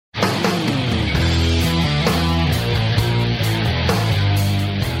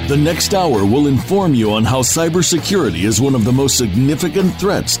The next hour will inform you on how cybersecurity is one of the most significant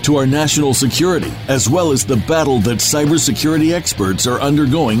threats to our national security, as well as the battle that cybersecurity experts are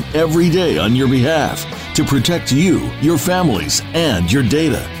undergoing every day on your behalf to protect you, your families, and your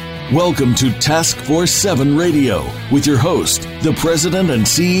data. Welcome to Task Force 7 Radio with your host, the President and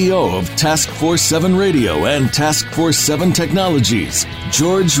CEO of Task Force 7 Radio and Task Force 7 Technologies,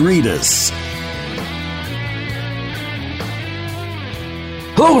 George Reedus.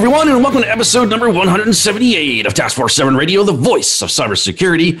 Hello, everyone, and welcome to episode number 178 of Task Force 7 Radio, the voice of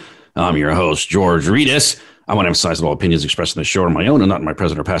cybersecurity. I'm your host, George Reedus. I want to emphasize that all opinions expressed in this show are my own and not my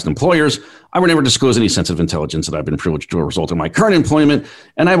present or past employers. I will never disclose any sensitive intelligence that I've been privileged to result in my current employment,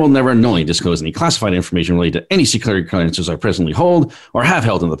 and I will never knowingly disclose any classified information related to any security clearances I presently hold or have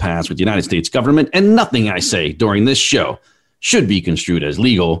held in the past with the United States government, and nothing I say during this show should be construed as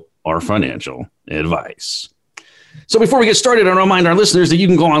legal or financial advice. So before we get started, I remind our listeners that you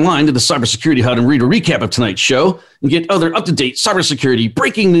can go online to the Cybersecurity Hub and read a recap of tonight's show and get other up-to-date cybersecurity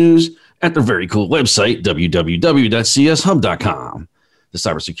breaking news at their very cool website, www.cshub.com. The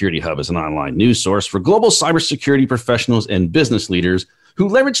Cybersecurity Hub is an online news source for global cybersecurity professionals and business leaders who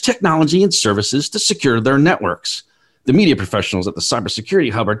leverage technology and services to secure their networks. The media professionals at the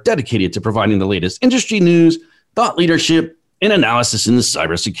Cybersecurity Hub are dedicated to providing the latest industry news, thought leadership, and analysis in the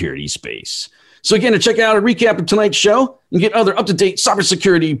cybersecurity space. So again, to check out a recap of tonight's show and get other up-to-date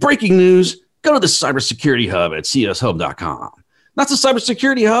cybersecurity breaking news, go to the Cybersecurity Hub at cshub.com. That's the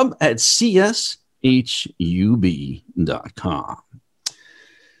Cybersecurity Hub at cshub.com.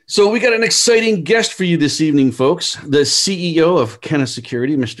 So we got an exciting guest for you this evening, folks. The CEO of Kenna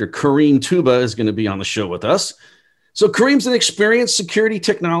Security, Mr. Karim Toubba, is going to be on the show with us. So Karim's an experienced security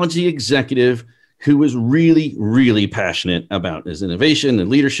technology executive who is really, really passionate about his innovation and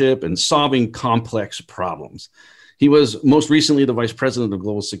leadership and solving complex problems. He was most recently the vice president of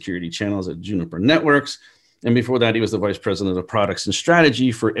global security channels at Juniper Networks. And before that, he was the vice president of products and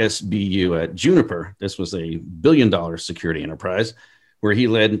strategy for SBU at Juniper. This was a billion-dollar security enterprise where he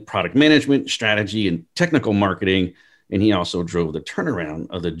led product management, strategy, and technical marketing. And he also drove the turnaround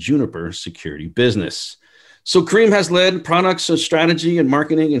of the Juniper security business. So Karim has led products, strategy, and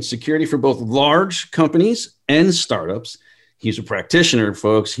marketing and security for both large companies and startups. He's a practitioner,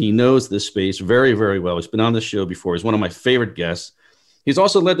 folks. He knows this space very, very well. He's been on the show before. He's one of my favorite guests. He's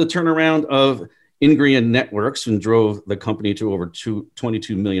also led the turnaround of Ingria Networks and drove the company to over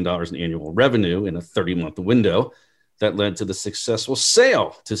 $22 million in annual revenue in a 30-month window that led to the successful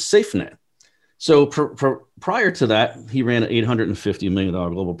sale to SafeNet. So prior to that, he ran an $850 million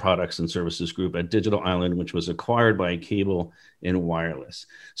global products and services group at Digital Island, which was acquired by Cable and Wireless.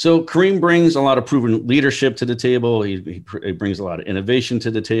 So Karim brings a lot of proven leadership to the table. He brings a lot of innovation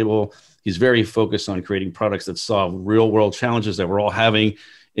to the table. He's very focused on creating products that solve real-world challenges that we're all having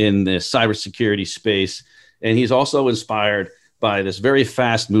in the cybersecurity space. And he's also inspired by this very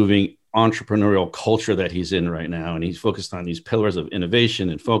fast-moving entrepreneurial culture that he's in right now. And he's focused on these pillars of innovation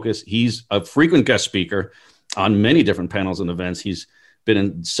and focus. He's a frequent guest speaker on many different panels and events. He's been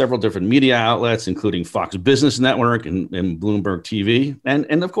in several different media outlets, including Fox Business Network and Bloomberg TV,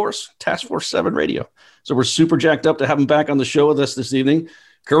 and of course, Task Force 7 Radio. So we're super jacked up to have him back on the show with us this evening.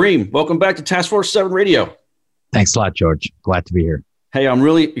 Karim, welcome back to Task Force 7 Radio. Thanks a lot, George. Glad to be here. Hey, I'm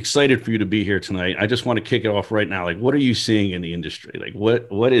really excited for you to be here tonight. I just want to kick it off right now. Like, what are you seeing in the industry? Like,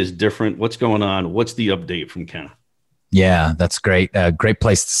 what is different? What's going on? What's the update from Kenna? Yeah, that's great. Great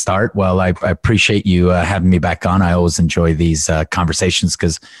place to start. Well, I appreciate you having me back on. I always enjoy these conversations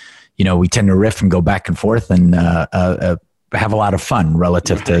because, you know, we tend to riff and go back and forth and have a lot of fun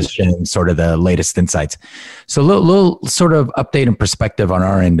relative to sharing sort of the latest insights. So a little sort of update and perspective on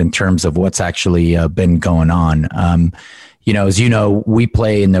our end in terms of what's actually been going on. You know, as you know, we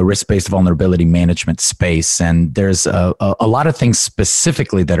play in the risk-based vulnerability management space, and there's a lot of things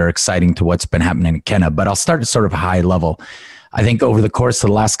specifically that are exciting to what's been happening in Kenna, but I'll start at sort of high level. I think over the course of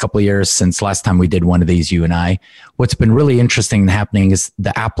the last couple of years, since last time we did one of these, you and I, what's been really interesting and happening is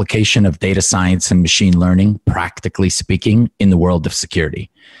the application of data science and machine learning, practically speaking, in the world of security.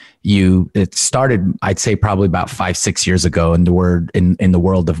 It started, I'd say, probably about 5-6 years ago in the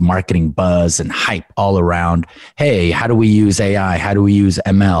world of marketing buzz and hype all around. Hey, how do we use AI? How do we use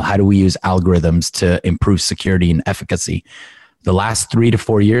ML? How do we use algorithms to improve security and efficacy? The last 3 to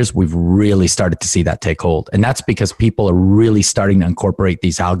 4 years, we've really started to see that take hold. And that's because people are really starting to incorporate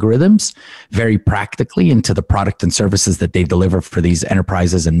these algorithms very practically into the product and services that they deliver for these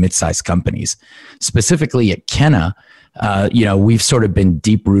enterprises and mid-sized companies. Specifically at Kenna, We've sort of been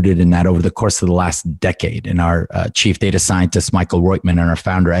deep rooted in that over the course of the last decade. And our chief data scientist, Michael Reutman, and our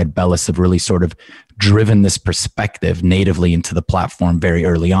founder, Ed Bellis, have really sort of driven this perspective natively into the platform very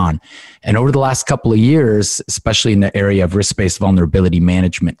early on. And over the last couple of years, especially in the area of risk-based vulnerability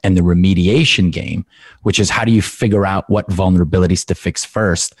management and the remediation game, which is how do you figure out what vulnerabilities to fix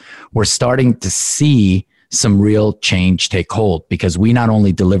first, we're starting to see some real change take hold, because we not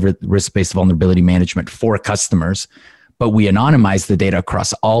only deliver risk-based vulnerability management for customers, but we anonymize the data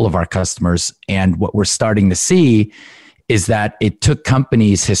across all of our customers. And what we're starting to see is that it took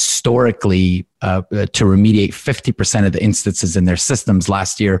companies historically to remediate 50% of the instances in their systems.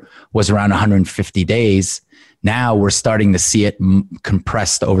 Last year was around 150 days. Now we're starting to see it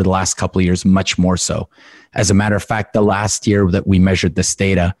compressed over the last couple of years, much more so. As a matter of fact, the last year that we measured this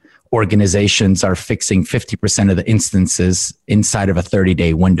data, organizations are fixing 50% of the instances inside of a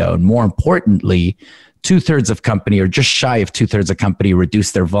 30-day window. And more importantly, 2/3 of company, or just shy of 2/3 of company,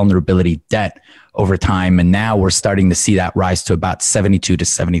 reduce their vulnerability debt over time. And now we're starting to see that rise to about 72 to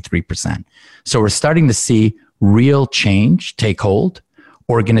 73%. So we're starting to see real change take hold.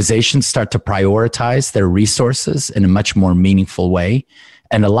 Organizations start to prioritize their resources in a much more meaningful way.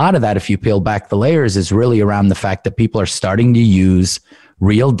 And a lot of that, if you peel back the layers, is really around the fact that people are starting to use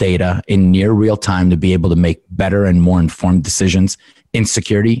real data in near real time to be able to make better and more informed decisions in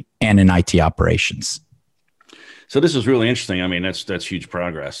security and in IT operations. So this is really interesting. I mean, that's huge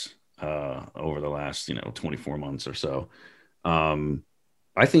progress over the last 24 months or so.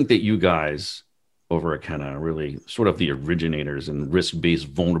 I think that you guys over at Kenna are really sort of the originators in risk-based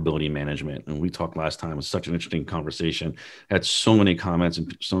vulnerability management. And we talked last time. It was such an interesting conversation. Had so many comments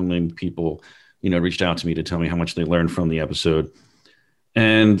and so many people reached out to me to tell me how much they learned from the episode.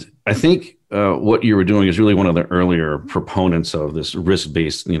 And I think what you were doing is really one of the earlier proponents of this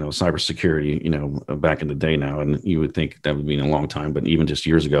risk-based, cybersecurity, back in the day now. And you would think that would be in a long time, but even just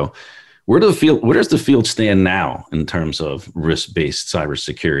years ago. Where does the field stand now in terms of risk-based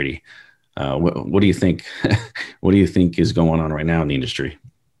cybersecurity? What do you think? What do you think is going on right now in the industry?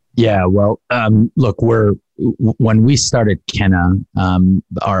 Yeah, well, look, when we started Kenna,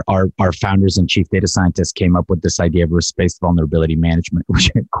 our founders and chief data scientists came up with this idea of risk-based vulnerability management,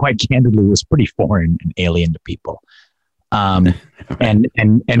 which quite candidly was pretty foreign and alien to people. And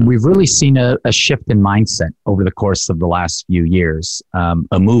we've really seen a shift in mindset over the course of the last few years,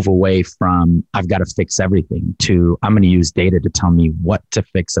 a move away from I've got to fix everything to I'm going to use data to tell me what to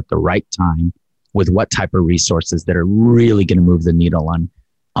fix at the right time with what type of resources that are really going to move the needle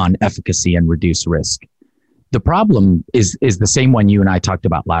on efficacy and reduce risk. The problem is the same one you and I talked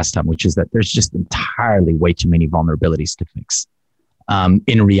about last time, which is that there's just entirely way too many vulnerabilities to fix.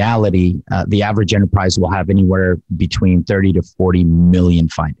 In reality, the average enterprise will have anywhere between 30 to 40 million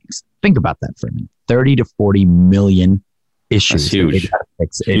findings. Think about that for a minute. 30 to 40 million issues. That's huge.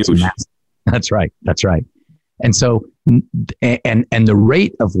 It's massive. That's right. And so, and the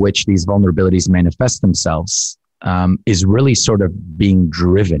rate of which these vulnerabilities manifest themselves is really sort of being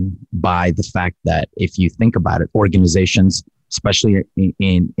driven by the fact that if you think about it, organizations, especially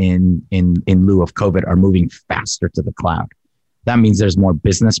in lieu of COVID, are moving faster to the cloud. That means there's more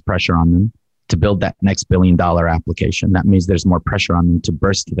business pressure on them to build that next billion-dollar application. That means there's more pressure on them to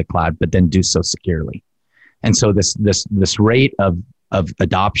burst to the cloud, but then do so securely. And so this rate of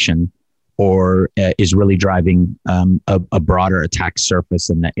adoption is really driving a broader attack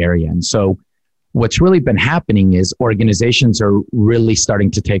surface in the area. And so what's really been happening is organizations are really starting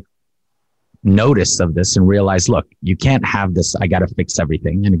to take notice of this and realize, look, you can't have this, I got to fix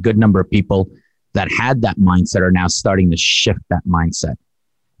everything. And a good number of people that had that mindset are now starting to shift that mindset.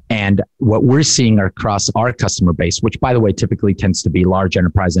 And what we're seeing across our customer base, which by the way, typically tends to be large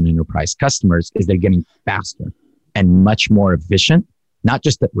enterprise and enterprise customers, is they're getting faster and much more efficient, not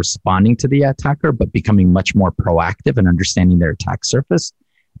just at responding to the attacker, but becoming much more proactive and understanding their attack surface,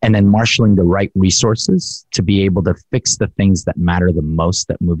 and then marshaling the right resources to be able to fix the things that matter the most,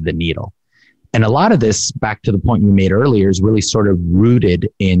 that move the needle. And a lot of this, back to the point you made earlier, is really sort of rooted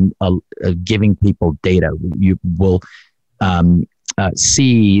in giving people data. You will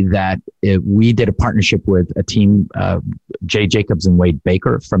see that we did a partnership with a team, Jay Jacobs and Wade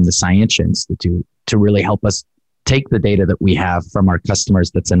Baker from the Scientia Institute, to really help us take the data that we have from our customers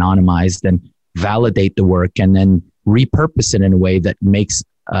that's anonymized and validate the work and then repurpose it in a way that makes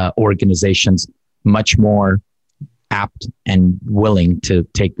organizations much more apt and willing to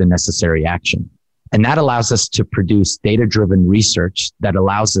take the necessary action. And that allows us to produce data-driven research that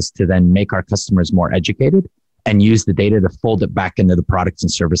allows us to then make our customers more educated and use the data to fold it back into the products and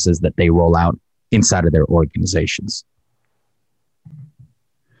services that they roll out inside of their organizations.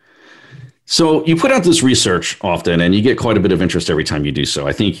 So you put out this research often, and you get quite a bit of interest every time you do so.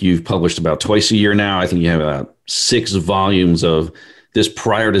 I think you've published about twice a year now. I think you have about 6 volumes of this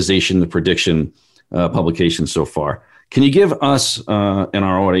prioritization, the prediction publication so far. Can you give us and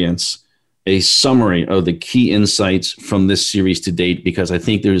our audience a summary of the key insights from this series to date? Because I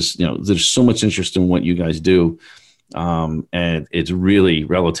think there's so much interest in what you guys do, and it's really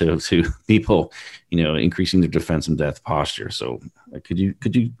relative to people, increasing their defense and death posture. So could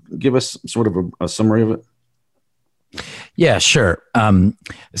you give us sort of a summary of it? Yeah, sure.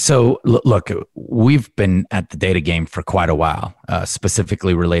 So look, we've been at the data game for quite a while,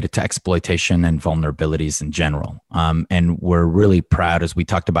 specifically related to exploitation and vulnerabilities in general. And we're really proud, as we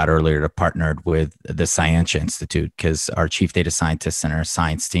talked about earlier, to partnered with the Scientia Institute, because our chief data scientists and our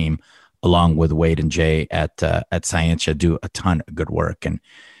science team, along with Wade and Jay at Scientia, do a ton of good work. And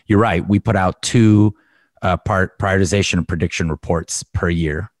you're right, we put out 2 prioritization and prediction reports per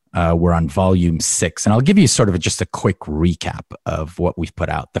year. We're on volume 6, and I'll give you sort of just a quick recap of what we've put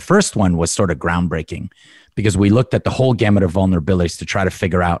out. The first one was sort of groundbreaking because we looked at the whole gamut of vulnerabilities to try to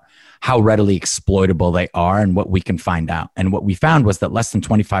figure out how readily exploitable they are and what we can find out. And what we found was that less than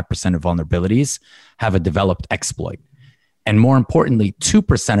 25% of vulnerabilities have a developed exploit. And more importantly,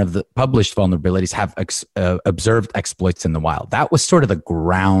 2% of the published vulnerabilities have observed exploits in the wild. That was sort of the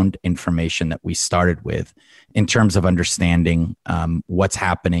ground information that we started with in terms of understanding what's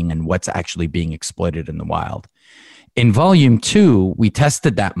happening and what's actually being exploited in the wild. In volume 2, we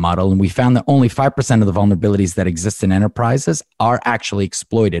tested that model and we found that only 5% of the vulnerabilities that exist in enterprises are actually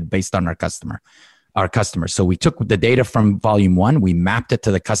exploited based on our customers. So we took the data from volume 1, we mapped it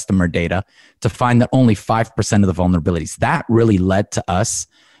to the customer data to find that only 5% of the vulnerabilities. That really led to us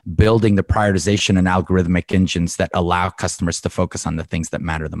building the prioritization and algorithmic engines that allow customers to focus on the things that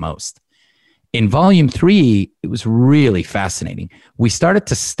matter the most. In volume 3, it was really fascinating. We started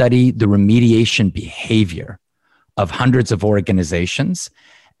to study the remediation behavior of hundreds of organizations.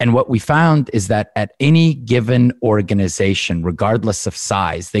 And what we found is that at any given organization, regardless of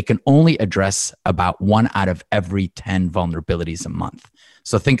size, they can only address about 1 out of every 10 vulnerabilities a month.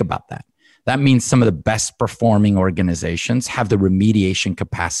 So think about that. That means some of the best performing organizations have the remediation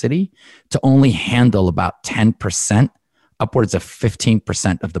capacity to only handle about 10%, upwards of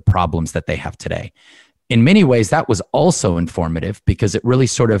 15% of the problems that they have today. In many ways, that was also informative because it really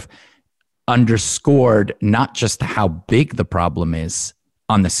sort of underscored not just how big the problem is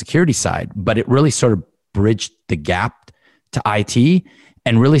on the security side, but it really sort of bridged the gap to IT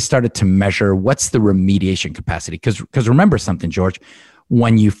and really started to measure what's the remediation capacity. Because remember something, George,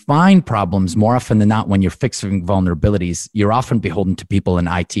 when you find problems, more often than not, when you're fixing vulnerabilities, you're often beholden to people in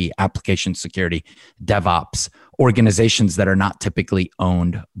IT, application security, DevOps, organizations that are not typically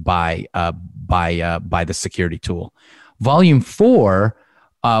owned by the security tool. Volume 4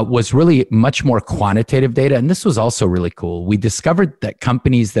 was really much more quantitative data. And this was also really cool. We discovered that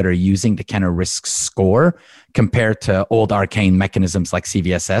companies that are using the Kenna risk score compared to old arcane mechanisms like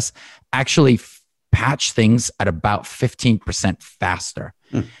CVSS actually patch things at about 15% faster.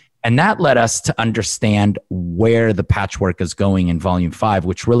 And that led us to understand where the patchwork is going in volume 5,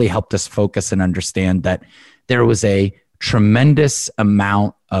 which really helped us focus and understand that there was a tremendous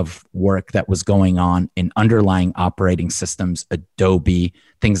amount of work that was going on in underlying operating systems, Adobe,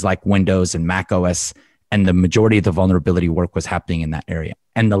 things like Windows and Mac OS, and the majority of the vulnerability work was happening in that area.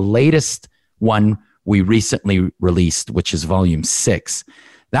 And the latest one we recently released, which is volume 6,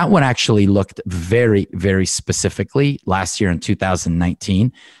 that one actually looked very, very specifically last year in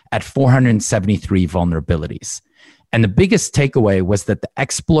 2019 at 473 vulnerabilities. And the biggest takeaway was that the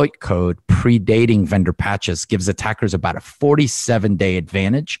exploit code predating vendor patches gives attackers about a 47-day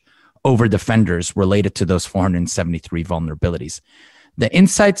advantage over defenders related to those 473 vulnerabilities. The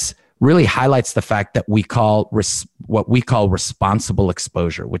insights really highlights the fact that what we call responsible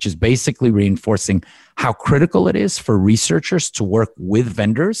exposure, which is basically reinforcing how critical it is for researchers to work with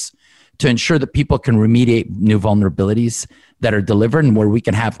vendors to ensure that people can remediate new vulnerabilities that are delivered and where we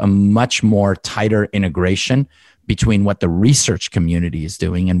can have a much more tighter integration between what the research community is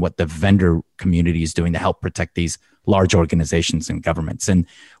doing and what the vendor community is doing to help protect these large organizations and governments. And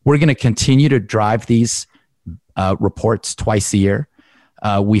we're going to continue to drive these reports twice a year.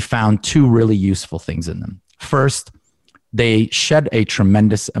 We found 2 really useful things in them. First, they shed a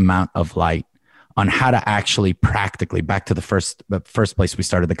tremendous amount of light on how to actually practically, back to the first place we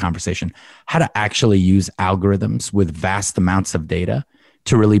started the conversation, how to actually use algorithms with vast amounts of data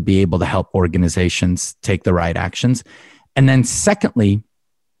to really be able to help organizations take the right actions. And then secondly,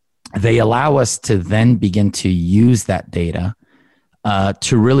 they allow us to then begin to use that data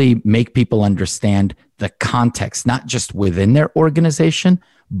to really make people understand the context, not just within their organization,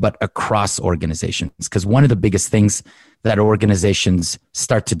 but across organizations. Because one of the biggest things that organizations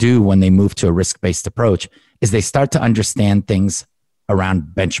start to do when they move to a risk-based approach is they start to understand things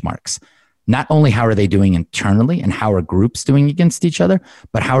around benchmarks. Not only how are they doing internally and how are groups doing against each other,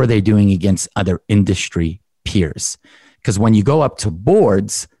 but how are they doing against other industry peers? Because when you go up to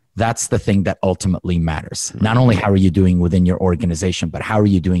boards, that's the thing that ultimately matters. Not only how are you doing within your organization, but how are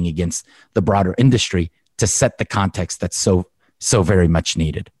you doing against the broader industry to set the context that's so very much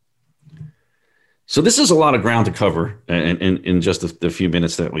needed. So this is a lot of ground to cover in just the few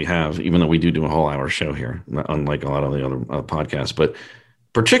minutes that we have, even though we do a whole hour show here, unlike a lot of the other podcasts. But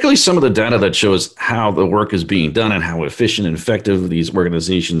particularly some of the data that shows how the work is being done and how efficient and effective these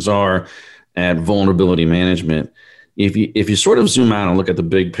organizations are at vulnerability management. If you sort of zoom out and look at the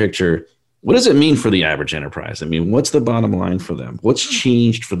big picture, what does it mean for the average enterprise? I mean, what's the bottom line for them? What's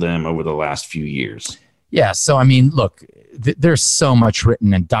changed for them over the last few years? Yeah. So, I mean, look, there's so much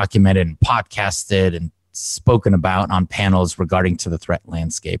written and documented and podcasted and spoken about on panels regarding to the threat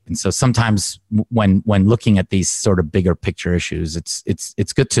landscape. And so sometimes when looking at these sort of bigger picture issues,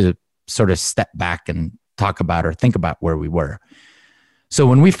 it's good to sort of step back and talk about or think about where we were. So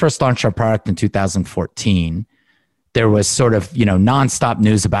when we first launched our product in 2014, there was sort of, nonstop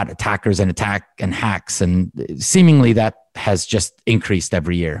news about attackers and hacks. And seemingly that has just increased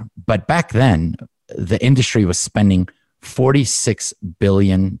every year. But back then, the industry was spending $46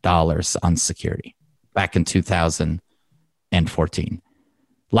 billion on security back in 2014.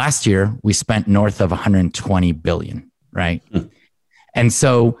 Last year, we spent north of 120 billion, right? And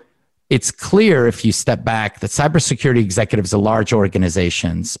so it's clear if you step back that cybersecurity executives of large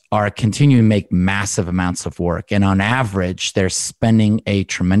organizations are continuing to make massive amounts of work. And on average, they're spending a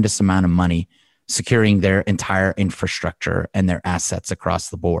tremendous amount of money securing their entire infrastructure and their assets across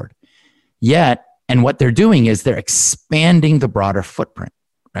the board. Yet, and what they're doing is they're expanding the broader footprint,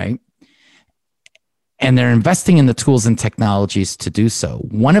 right? And they're investing in the tools and technologies to do so.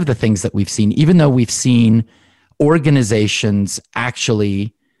 One of the things that we've seen, even though we've seen organizations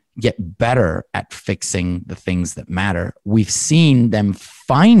actually get better at fixing the things that matter, we've seen them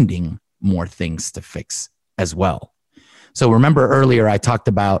finding more things to fix as well. So remember earlier I talked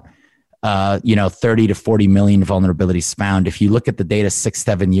about 30 to 40 million vulnerabilities found. If you look at the data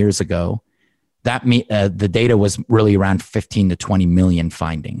 6-7 years ago, the data was really around 15 to 20 million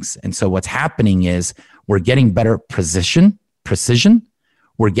findings. And so what's happening is we're getting better precision.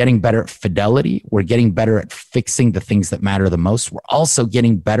 We're getting better at fidelity. We're getting better at fixing the things that matter the most. We're also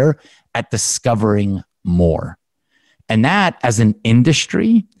getting better at discovering more. And that, as an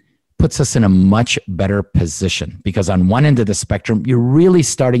industry, puts us in a much better position because on one end of the spectrum, you're really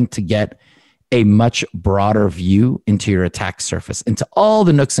starting to get a much broader view into your attack surface, into all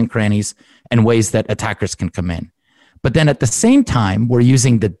the nooks and crannies and ways that attackers can come in. But then at the same time, we're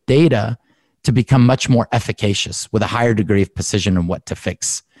using the data to become much more efficacious with a higher degree of precision in what to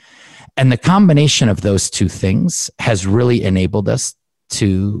fix. And the combination of those two things has really enabled us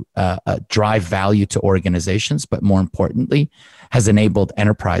to drive value to organizations, but more importantly, has enabled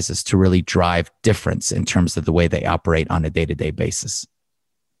enterprises to really drive difference in terms of the way they operate on a day-to-day basis.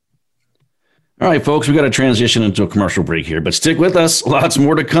 All right, folks, we got to transition into a commercial break here, but stick with us. Lots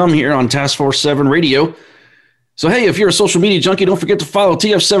more to come here on Task Force 7 Radio. So, hey, if you're a social media junkie, don't forget to follow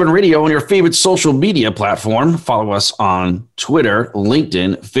TF7 Radio on your favorite social media platform. Follow us on Twitter,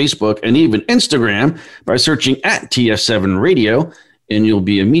 LinkedIn, Facebook, and even Instagram by searching at TF7 Radio, and you'll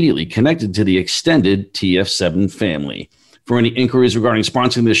be immediately connected to the extended TF7 family. For any inquiries regarding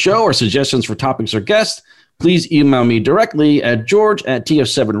sponsoring the show or suggestions for topics or guests, please email me directly at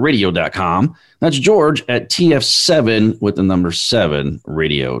george@tf7radio.com. That's George at TF7 with the number 7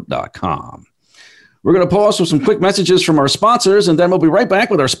 radio.com. We're going to pause with some quick messages from our sponsors, and then we'll be right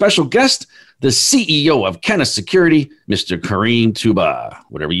back with our special guest, the CEO of Kenna Security, Mr. Karim Toubba.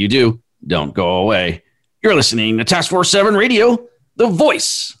 Whatever you do, don't go away. You're listening to Task Force 7 Radio, the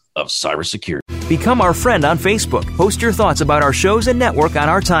voice of cybersecurity. Become our friend on Facebook. Post your thoughts about our shows and network on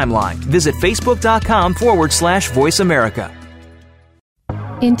our timeline. Visit facebook.com/Voice America.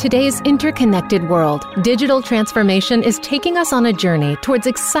 In today's interconnected world, digital transformation is taking us on a journey towards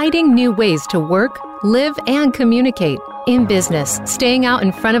exciting new ways to work, live, and communicate. In business, staying out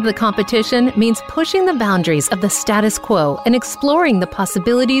in front of the competition means pushing the boundaries of the status quo and exploring the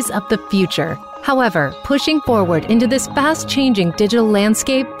possibilities of the future. However, pushing forward into this fast-changing digital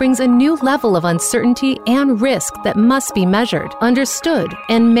landscape brings a new level of uncertainty and risk that must be measured, understood,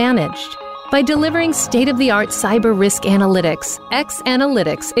 and managed. By delivering state-of-the-art cyber risk analytics, X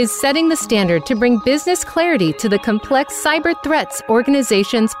Analytics is setting the standard to bring business clarity to the complex cyber threats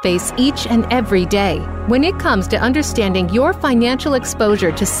organizations face each and every day. When it comes to understanding your financial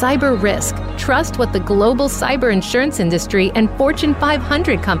exposure to cyber risk, trust what the global cyber insurance industry and Fortune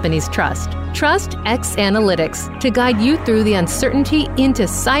 500 companies trust. Trust X Analytics to guide you through the uncertainty into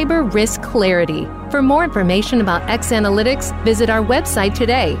cyber risk clarity. For more information about X Analytics, visit our website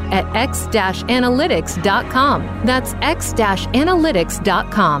today at x-analytics.com. That's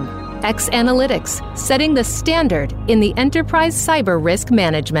x-analytics.com. X Analytics, setting the standard in the enterprise cyber risk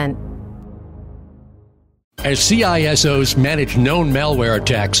management. As CISOs manage known malware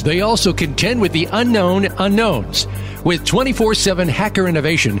attacks, they also contend with the unknown unknowns. With 24/7 hacker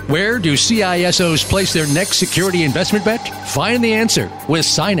innovation, where do CISOs place their next security investment bet? Find the answer with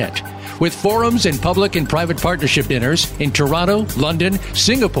SINET. With forums and public and private partnership dinners in Toronto, London,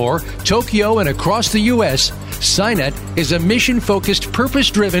 Singapore, Tokyo, and across the U.S., SINET is a mission-focused,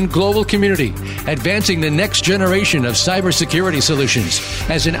 purpose-driven global community, advancing the next generation of cybersecurity solutions.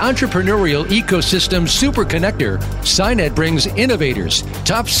 As an entrepreneurial ecosystem super connector, SINET brings innovators,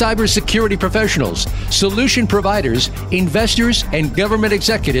 top cybersecurity professionals, solution providers, investors, and government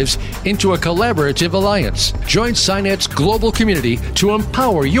executives into a collaborative alliance. Join SINET's global community to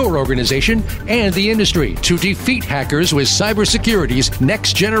empower your organization and the industry to defeat hackers with cybersecurity's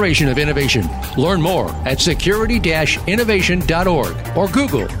next generation of innovation. Learn more at security-innovation.org or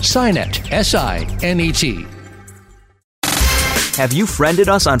Google SINET, S-I-N-E-T. Have you friended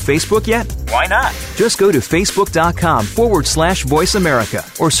us on Facebook yet? Why not? Just go to facebook.com/Voice America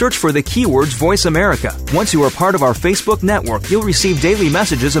or search for the keywords Voice America. Once you are part of our Facebook network, you'll receive daily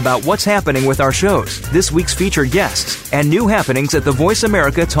messages about what's happening with our shows, this week's featured guests, and new happenings at the Voice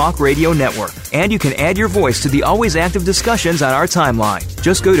America Talk Radio Network. And you can add your voice to the always active discussions on our timeline.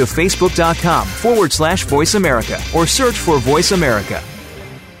 Just go to facebook.com/Voice America or search for Voice America.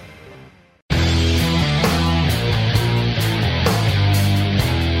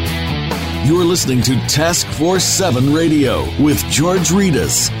 You're listening to Task Force 7 Radio with George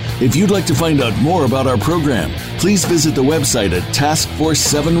Ritas. If you'd like to find out more about our program, please visit the website at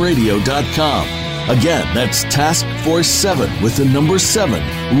taskforce7radio.com. Again, that's taskforce7 with the number 7,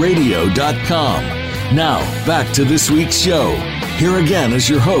 radio.com. Now, back to this week's show. Here again is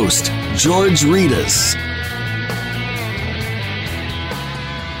your host, George Ritas.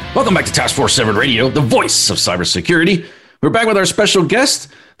 Welcome back to Task Force 7 Radio, the voice of cybersecurity. We're back with our special guest,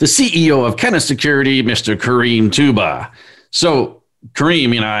 the CEO of Kenna Security, Mr. Karim Toubba. So,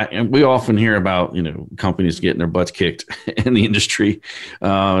 Karim, we often hear about, companies getting their butts kicked in the industry,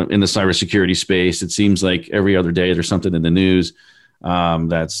 in the cybersecurity space. It seems like every other day there's something in the news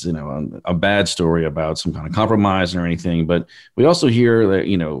that's, a bad story about some kind of compromise or anything. But we also hear that,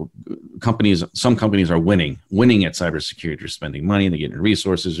 some companies are winning at cybersecurity. They're spending money, they're getting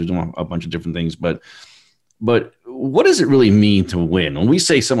resources, they're doing a bunch of different things. But what does it really mean to win? When we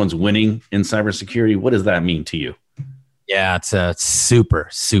say someone's winning in cybersecurity, what does that mean to you? Yeah, it's a super,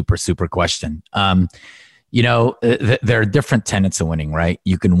 super, super question. There are different tenets of winning, right?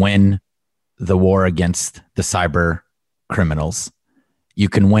 You can win the war against the cyber criminals. You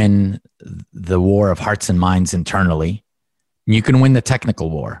can win the war of hearts and minds internally. You can win the technical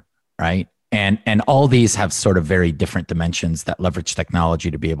war, right? And all these have sort of very different dimensions that leverage technology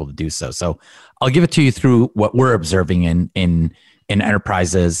to be able to do so. So I'll give it to you through what we're observing in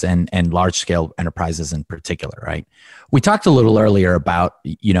enterprises and large scale enterprises in particular, right? We talked a little earlier about,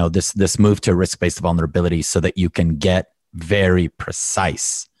 this move to risk-based vulnerabilities so that you can get very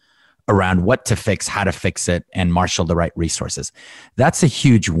precise around what to fix, how to fix it, and marshal the right resources. That's a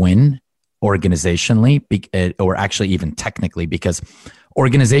huge win organizationally, or actually even technically, because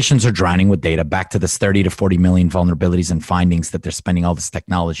organizations are drowning with data, back to this 30 to 40 million vulnerabilities and findings that they're spending all this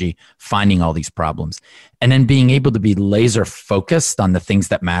technology finding all these problems. And then being able to be laser focused on the things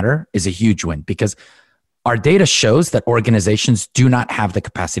that matter is a huge win, because our data shows that organizations do not have the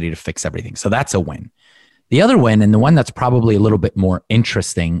capacity to fix everything. So that's a win. The other win, and the one that's probably a little bit more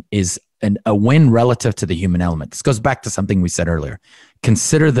interesting, is a win relative to the human element. This goes back to something we said earlier.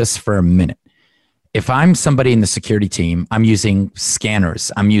 Consider this for a minute. If I'm somebody in the security team, I'm using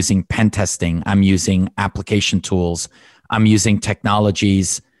scanners, I'm using pen testing, I'm using application tools, I'm using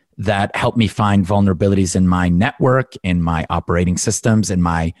technologies that help me find vulnerabilities in my network, in my operating systems, in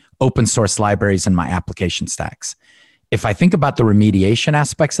my open source libraries, and my application stacks. If I think about the remediation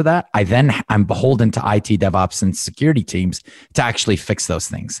aspects of that, I'm beholden to IT, DevOps, and security teams to actually fix those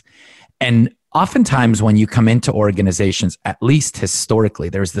things. And oftentimes when you come into organizations, at least historically,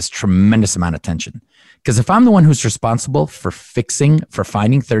 there's this tremendous amount of tension. Because if I'm the one who's responsible for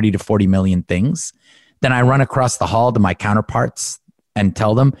finding 30 to 40 million things, then I run across the hall to my counterparts and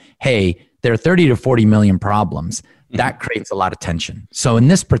tell them, hey, there are 30 to 40 million problems. That creates a lot of tension. So in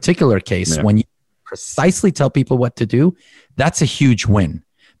this particular case, when you precisely tell people what to do, that's a huge win.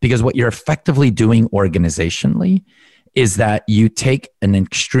 Because what you're effectively doing organizationally is that you take an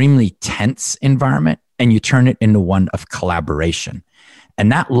extremely tense environment and you turn it into one of collaboration.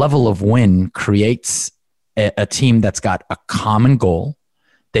 And that level of win creates a team that's got a common goal.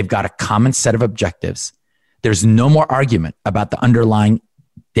 They've got a common set of objectives. There's no more argument about the underlying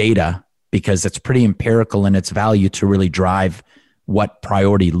data because it's pretty empirical in its value to really drive what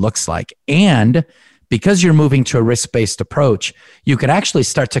priority looks like. And because you're moving to a risk-based approach, you could actually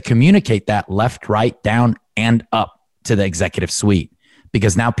start to communicate that left, right, down, and up to the executive suite,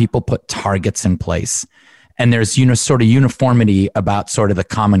 because now people put targets in place and there's sort of uniformity about sort of the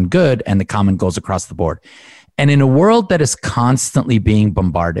common good and the common goals across the board. And in a world that is constantly being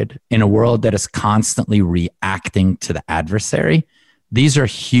bombarded, in a world that is constantly reacting to the adversary, these are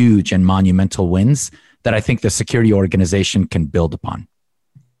huge and monumental wins that I think the security organization can build upon.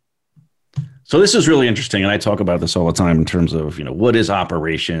 So this is really interesting, and I talk about this all the time in terms of, what is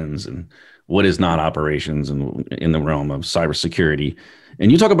operations and what is not operations in the realm of cybersecurity.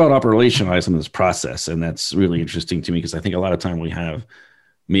 And you talk about operationalizing this process, and that's really interesting to me because I think a lot of time we have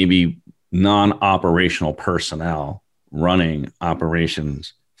maybe non-operational personnel running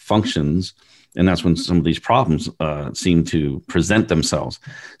operations functions, and that's when some of these problems seem to present themselves.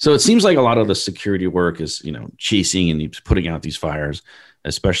 So it seems like a lot of the security work is, chasing and putting out these fires,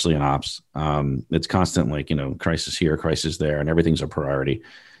 especially in ops. It's constant, crisis here, crisis there, and everything's a priority.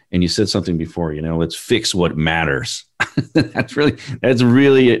 And you said something before, let's fix what matters. That's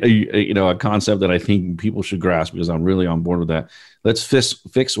really a concept that I think people should grasp, because I'm really on board with that. Let's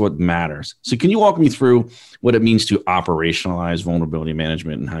fix what matters. So can you walk me through what it means to operationalize vulnerability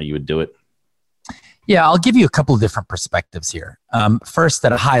management and how you would do it? Yeah, I'll give you a couple of different perspectives here. First,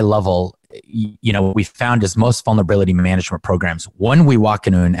 at a high level, we found is most vulnerability management programs, when we walk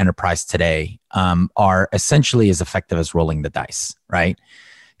into an enterprise today, are essentially as effective as rolling the dice, right?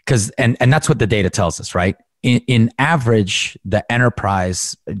 Because and that's what the data tells us, right? In average, the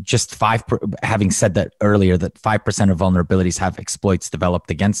enterprise, just having said that earlier, that 5% of vulnerabilities have exploits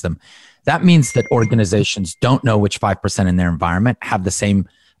developed against them. That means that organizations don't know which 5% in their environment have the same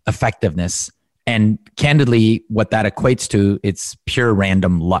effectiveness. And candidly, what that equates to, it's pure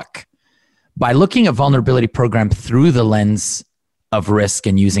random luck. By looking at vulnerability program through the lens of risk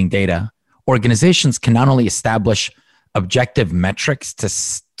and using data, organizations can not only establish objective metrics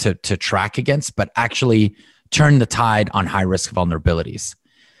to track against, but actually turn the tide on high risk vulnerabilities.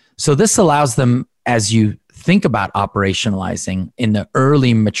 So this allows them, as you think about operationalizing in the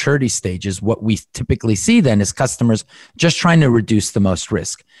early maturity stages, what we typically see then is customers just trying to reduce the most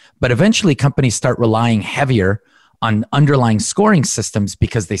risk. But eventually companies start relying heavier on underlying scoring systems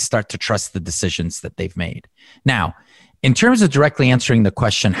because they start to trust the decisions that they've made. Now, in terms of directly answering the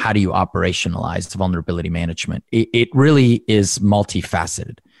question, how do you operationalize vulnerability management? It really is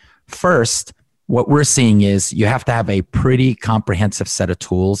multifaceted. First, what we're seeing is you have to have a pretty comprehensive set of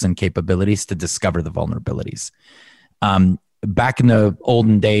tools and capabilities to discover the vulnerabilities. Back in the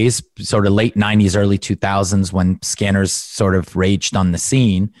olden days, sort of late 90s, early 2000s, when scanners sort of raged on the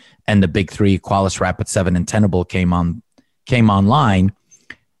scene and the big three, Qualys, Rapid7, and Tenable came online,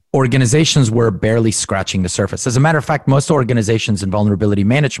 organizations were barely scratching the surface. As a matter of fact, most organizations in vulnerability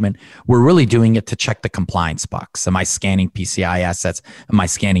management were really doing it to check the compliance box. Am I scanning PCI assets? Am I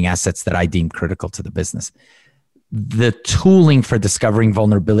scanning assets that I deem critical to the business? The tooling for discovering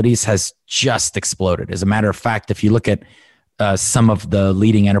vulnerabilities has just exploded. As a matter of fact, if you look at some of the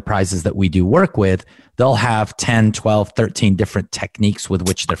leading enterprises that we do work with, they'll have 10, 12, 13 different techniques with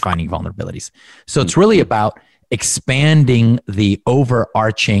which they're finding vulnerabilities. So it's really about expanding the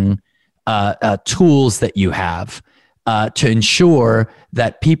overarching tools that you have to ensure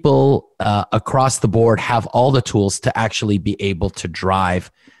that people across the board have all the tools to actually be able to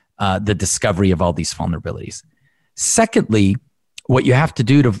drive the discovery of all these vulnerabilities. Secondly, what you have to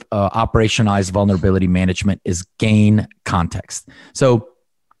do to operationalize vulnerability management is gain context. So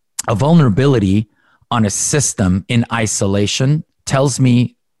a vulnerability on a system in isolation tells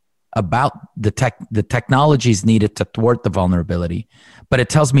me about the technologies needed to thwart the vulnerability, but it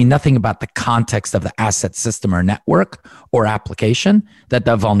tells me nothing about the context of the asset, system, or network or application that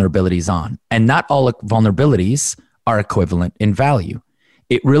the vulnerability is on. And not all vulnerabilities are equivalent in value.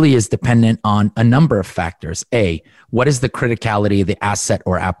 it really is dependent on a number of factors. A, what is the criticality of the asset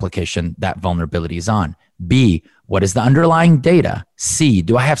or application that vulnerability is on? B, what is the underlying data? C,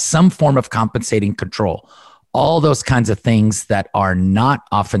 do I have some form of compensating control? All those kinds of things that are not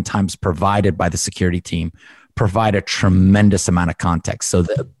oftentimes provided by the security team provide a tremendous amount of context. So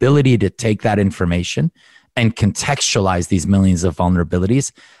the ability to take that information and contextualize these millions of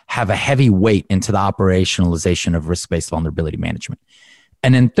vulnerabilities have a heavy weight into the operationalization of risk-based vulnerability management.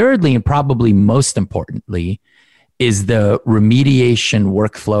 And then thirdly, and probably most importantly, is the remediation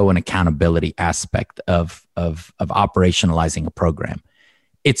workflow and accountability aspect of operationalizing a program.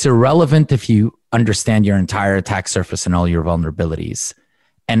 It's irrelevant if you understand your entire attack surface and all your vulnerabilities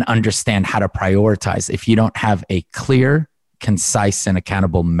and understand how to prioritize if you don't have a clear, concise, and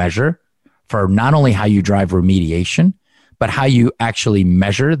accountable measure for not only how you drive remediation, but how you actually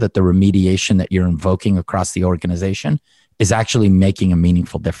measure that the remediation that you're invoking across the organization is actually making a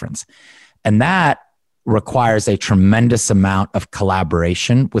meaningful difference. And that requires a tremendous amount of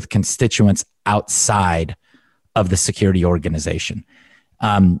collaboration with constituents outside of the security organization.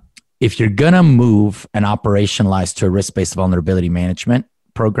 If you're going to move and operationalize to a risk-based vulnerability management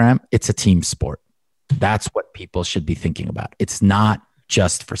program, it's a team sport. That's what people should be thinking about. It's not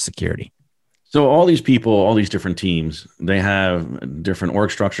just for security. So all these people, all these different teams, they have different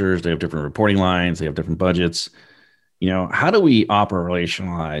org structures, they have different reporting lines, they have different budgets. How do we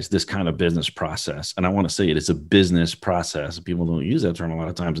operationalize this kind of business process? And I want to say it's a business process. People don't use that term a lot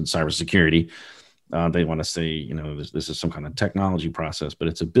of times in cybersecurity. They want to say, this is some kind of technology process, but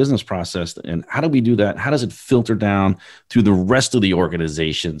it's a business process. And how do we do that? How does it filter down through the rest of the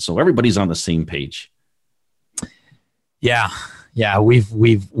organization so everybody's on the same page? Yeah,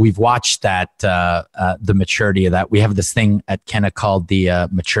 we've watched that the maturity of that. We have this thing at Kenna called the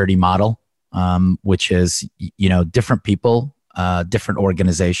maturity model, which is different people, different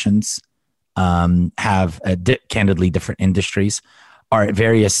organizations have candidly different industries are at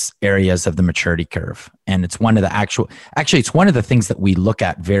various areas of the maturity curve. And it's one of the it's one of the things that we look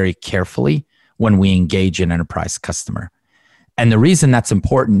at very carefully when we engage an enterprise customer. And the reason that's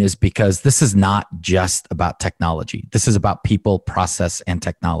important is because this is not just about technology. This is about people, process, and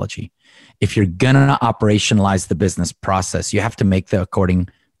technology. If you're going to operationalize the business process, you have to make the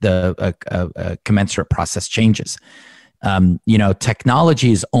commensurate process changes.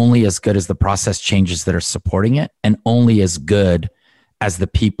 Technology is only as good as the process changes that are supporting it, and only as good as the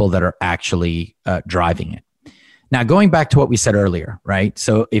people that are actually driving it. Now, going back to what we said earlier, right?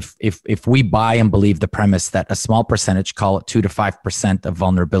 So if we buy and believe the premise that a small percentage, call it 2 to 5% of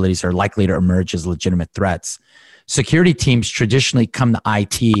vulnerabilities are likely to emerge as legitimate threats, security teams traditionally come to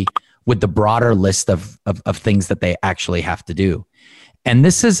IT with the broader list of things that they actually have to do. And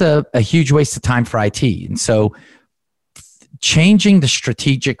this is a huge waste of time for IT. And so changing the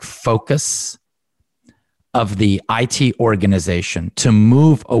strategic focus of the IT organization to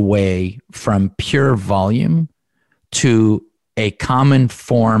move away from pure volume to a common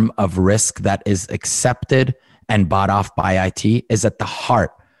form of risk that is accepted and bought off by IT is at the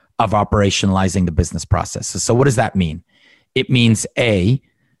heart of operationalizing the business processes. So what does that mean? It means A,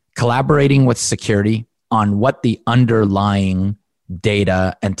 collaborating with security on what the underlying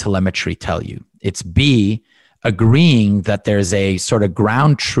data and telemetry tell you. It's B, agreeing that there's a sort of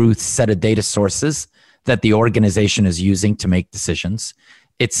ground truth set of data sources that the organization is using to make decisions.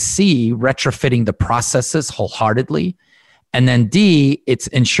 It's C, retrofitting the processes wholeheartedly. And then D, it's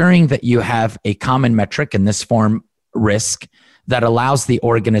ensuring that you have a common metric, in this form, risk, that allows the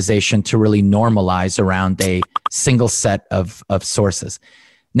organization to really normalize around a single set of sources.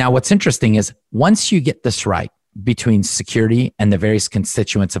 Now, what's interesting is once you get this right between security and the various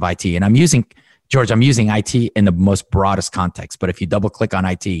constituents of IT, and I'm using IT in the most broadest context, but if you double click on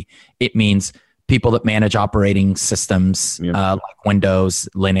IT, it means people that manage operating systems like Windows,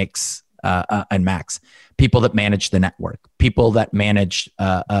 Linux, and Macs, people that manage the network, people that manage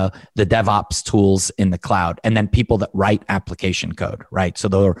the DevOps tools in the cloud, and then people that write application code, right? So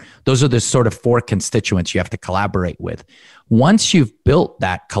those are the sort of four constituents you have to collaborate with. Once you've built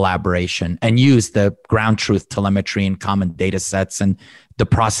that collaboration and used the ground truth telemetry and common data sets, and the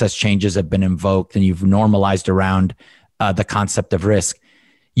process changes have been invoked, and you've normalized around the concept of risk,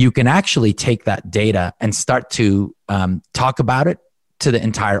 you can actually take that data and start to talk about it to the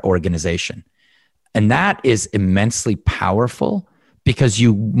entire organization. And that is immensely powerful because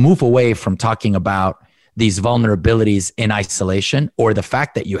you move away from talking about these vulnerabilities in isolation, or the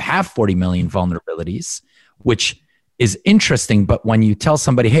fact that you have 40 million vulnerabilities, which is interesting. But when you tell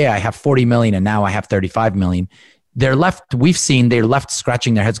somebody, hey, I have 40 million and now I have 35 million, they're left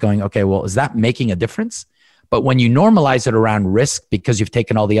scratching their heads going, okay, well, is that making a difference? But when you normalize it around risk because you've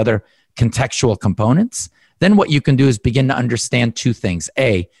taken all the other contextual components, then what you can do is begin to understand two things.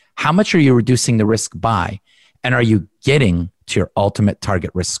 A, how much are you reducing the risk by? And are you getting to your ultimate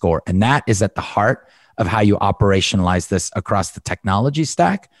target risk score? And that is at the heart of how you operationalize this across the technology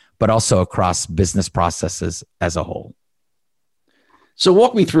stack, but also across business processes as a whole. So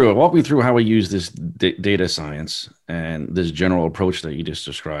walk me through how we use this data science and this general approach that you just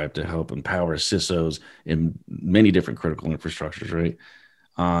described to help empower CISOs in many different critical infrastructures, right?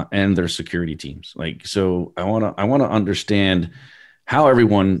 And their security teams. Like, so I want to understand how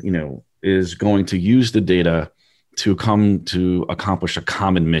everyone, is going to use the data to come to accomplish a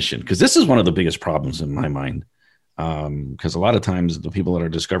common mission. Because this is one of the biggest problems in my mind. Because a lot of times the people that are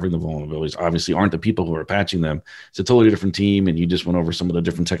discovering the vulnerabilities obviously aren't the people who are patching them. It's a totally different team. And you just went over some of the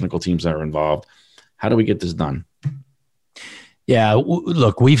different technical teams that are involved. How do we get this done? Yeah,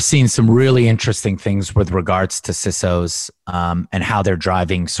 look, we've seen some really interesting things with regards to CISOs and how they're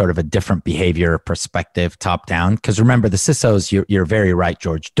driving sort of a different behavior perspective top down. Because remember, the CISOs, you're very right,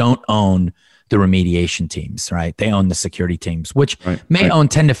 George, don't own the remediation teams, right? They own the security teams, which may own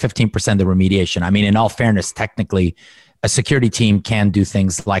 10 to 15% of the remediation. I mean, in all fairness, technically, a security team can do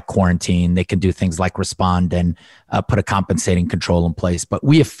things like quarantine. They can do things like respond and put a compensating control in place. But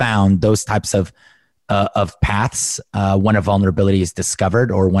we have found those types of paths when a vulnerability is discovered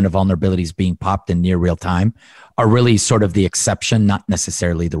or when a vulnerability is being popped in near real time are really sort of the exception, not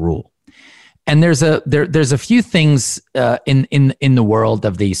necessarily the rule. And there's a few things in the world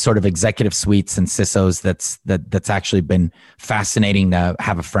of the sort of executive suites and CISOs that's actually been fascinating to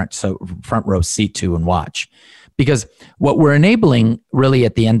have a front row seat to and watch. Because what we're enabling really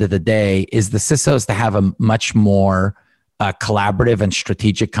at the end of the day is the CISOs to have a much more collaborative and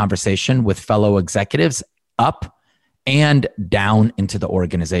strategic conversation with fellow executives up and down into the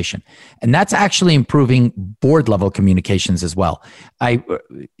organization. And that's actually improving board level communications as well.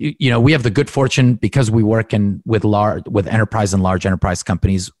 We have the good fortune because we work with enterprise and large enterprise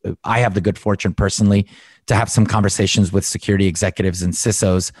companies. I have the good fortune personally to have some conversations with security executives and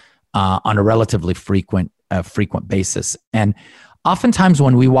CISOs on a relatively frequent basis. And oftentimes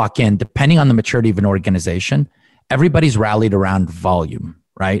when we walk in, depending on the maturity of an organization, everybody's rallied around volume,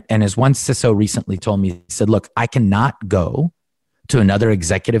 right? And as one CISO recently told me, he said, look, I cannot go to another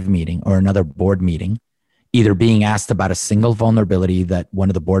executive meeting or another board meeting, either being asked about a single vulnerability that one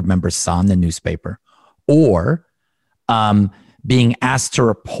of the board members saw in the newspaper, or being asked to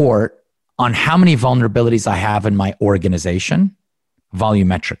report on how many vulnerabilities I have in my organization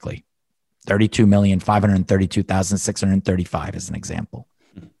volumetrically. 32,532,635 as an example.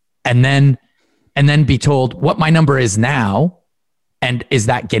 And then be told what my number is now, and is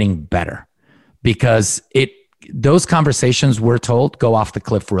that getting better? Because those conversations, we're told, go off the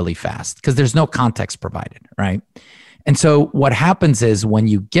cliff really fast because there's no context provided, right? And so what happens is when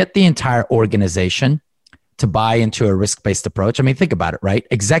you get the entire organization to buy into a risk-based approach, I mean, think about it, right?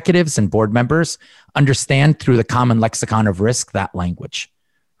 Executives and board members understand through the common lexicon of risk that language,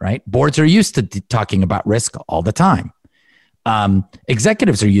 right? Boards are used to talking about risk all the time.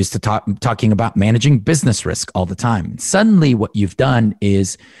 Executives are used to talking about managing business risk all the time. And suddenly what you've done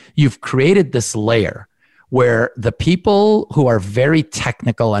is you've created this layer where the people who are very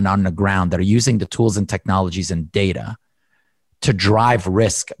technical and on the ground that are using the tools and technologies and data to drive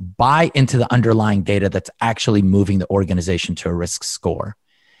risk buy into the underlying data that's actually moving the organization to a risk score.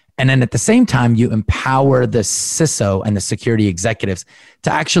 And then at the same time, you empower the CISO and the security executives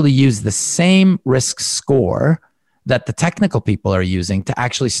to actually use the same risk score that the technical people are using to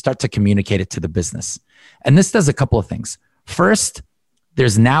actually start to communicate it to the business. And this does a couple of things. First,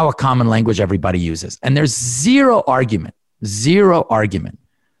 there's now a common language everybody uses, and there's zero argument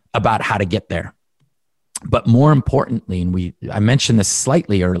about how to get there. But more importantly, and I mentioned this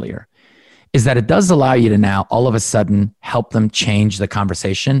slightly earlier, is that it does allow you to now all of a sudden help them change the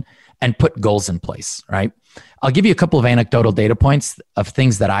conversation and put goals in place, right? I'll give you a couple of anecdotal data points of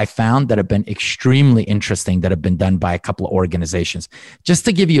things that I found that have been extremely interesting that have been done by a couple of organizations, just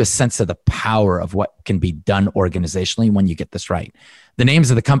to give you a sense of the power of what can be done organizationally when you get this right. The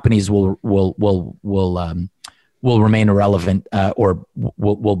names of the companies will remain irrelevant or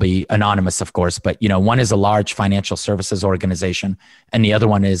will be anonymous, of course. But one is a large financial services organization, and the other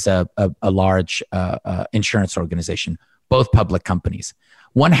one is a large insurance organization. Both public companies.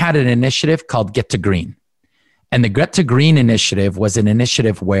 One had an initiative called Get to Green. And the Get to Green initiative was an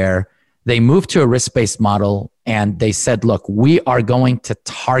initiative where they moved to a risk-based model and they said, look, we are going to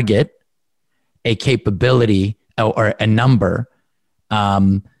target a capability or a number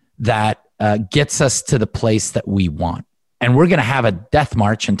that gets us to the place that we want. And we're going to have a death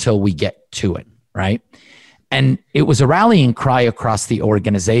march until we get to it, right? And it was a rallying cry across the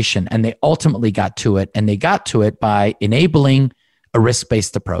organization. And they ultimately got to it. And they got to it by enabling a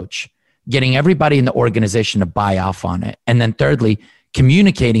risk-based approach, getting everybody in the organization to buy off on it. And then thirdly,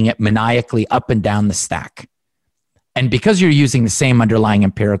 communicating it maniacally up and down the stack. And because you're using the same underlying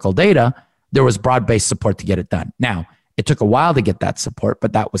empirical data, there was broad-based support to get it done. Now, it took a while to get that support,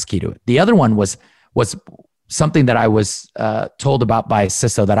 but that was key to it. The other one was something that I was told about by a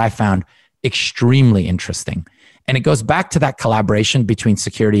CISO that I found extremely interesting. And it goes back to that collaboration between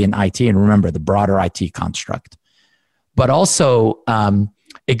security and IT, and remember the broader IT construct. But also,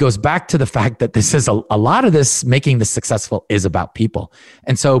 it goes back to the fact that this is a lot of this, making this successful is about people.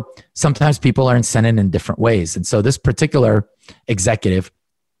 And so sometimes people are incented in different ways. And so this particular executive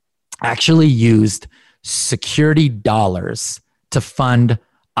actually used security dollars to fund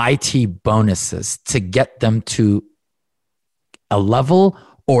IT bonuses to get them to a level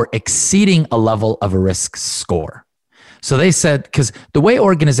or exceeding a level of a risk score. So they said, because the way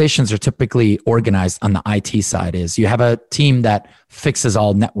organizations are typically organized on the IT side is you have a team that fixes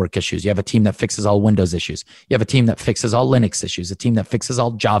all network issues. You have a team that fixes all Windows issues. You have a team that fixes all Linux issues, a team that fixes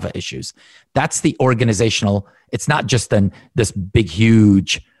all Java issues. That's the organizational. It's not just then this big,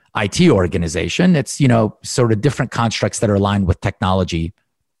 huge IT organization. It's, sort of different constructs that are aligned with technology,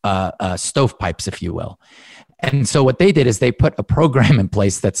 stovepipes, if you will. And so what they did is they put a program in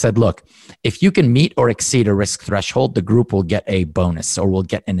place that said, look, if you can meet or exceed a risk threshold, the group will get a bonus or will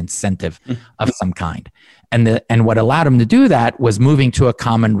get an incentive of some kind. And what allowed them to do that was moving to a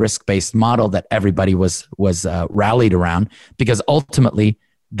common risk-based model that everybody was rallied around, because ultimately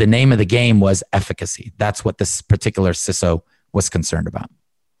the name of the game was efficacy. That's what this particular CISO was concerned about.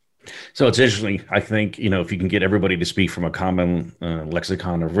 So it's interesting. I think, if you can get everybody to speak from a common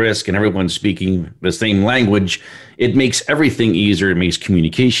lexicon of risk and everyone speaking the same language, it makes everything easier. It makes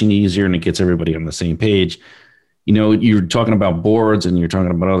communication easier, and it gets everybody on the same page. You're talking about boards and you're talking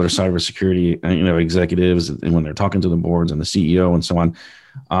about other cybersecurity, executives, and when they're talking to the boards and the CEO and so on,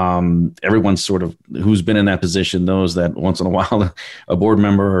 everyone's sort of who's been in that position knows that once in a while a board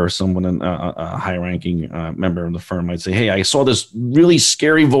member or someone in a high-ranking member of the firm might say, hey, I saw this really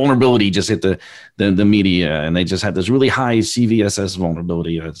scary vulnerability just hit the media, and they just had this really high CVSS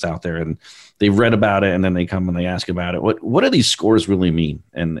vulnerability that's out there, and they've read about it, and then they come and they ask about it. What do these scores really mean,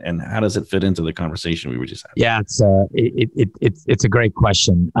 and how does it fit into the conversation we were just having? Yeah, it's a great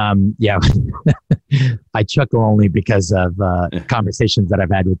question. I chuckle only because of conversations that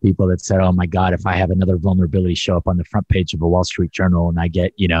I've had with people that said, oh my God, if I have another vulnerability show up on the front page of a Wall Street Journal and I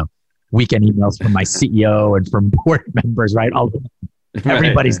get, weekend emails from my CEO and from board members, right?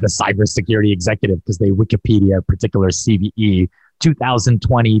 Everybody's the cybersecurity executive because they Wikipedia a particular CVE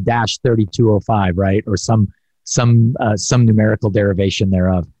 2020-3205, right? Or some numerical derivation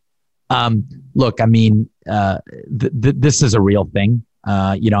thereof. Look, I mean, this is a real thing.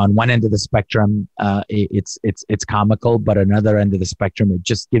 On one end of the spectrum, it's comical, but another end of the spectrum, it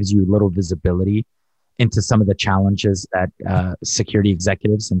just gives you little visibility into some of the challenges that security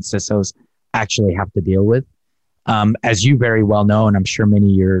executives and CISOs actually have to deal with. As you very well know, and I'm sure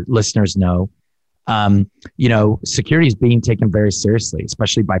many of your listeners know, security is being taken very seriously,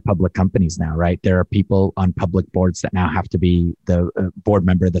 especially by public companies now, right? There are people on public boards that now have to be the board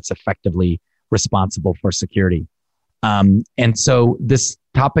member that's effectively responsible for security. And so this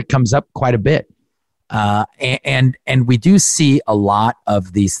topic comes up quite a bit. And we do see a lot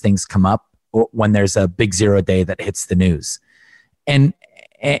of these things come up when there's a big zero day that hits the news. And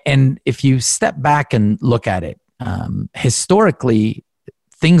if you step back and look at it, historically,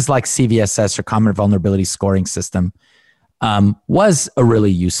 things like CVSS or Common Vulnerability Scoring System was a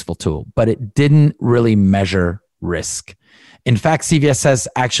really useful tool, but it didn't really measure risk. In fact, CVSS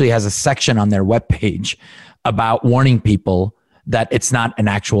actually has a section on their webpage about warning people that it's not an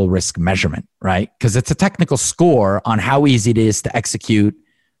actual risk measurement, right? Because it's a technical score on how easy it is to execute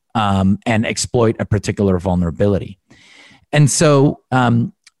and exploit a particular vulnerability. And so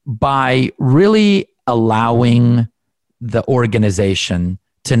by really allowing the organization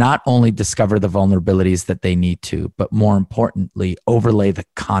to not only discover the vulnerabilities that they need to, but more importantly, overlay the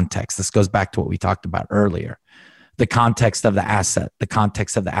context. This goes back to what we talked about earlier. The context of the asset, the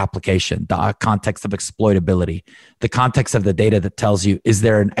context of the application, the context of exploitability, the context of the data that tells you, is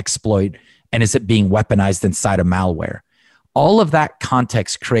there an exploit and is it being weaponized inside a malware? All of that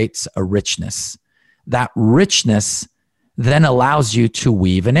context creates a richness. That richness then allows you to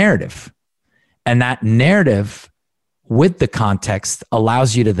weave a narrative. And that narrative with the context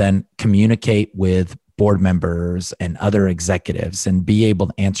allows you to then communicate with board members and other executives and be able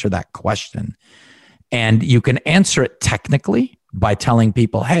to answer that question. And you can answer it technically by telling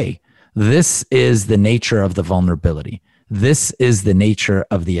people, hey, This is the nature of the vulnerability. This is the nature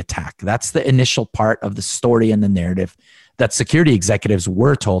of the attack. That's the initial part of the story and the narrative that security executives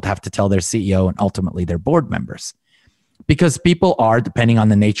were told have to tell their CEO and ultimately their board members. Because people are, depending on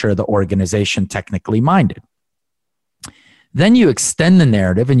the nature of the organization, technically minded. Then you extend the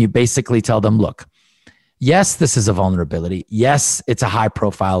narrative and you basically tell them, look, yes, this is a vulnerability. Yes, it's a high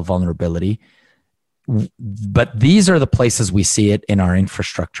profile vulnerability. But these are the places we see it in our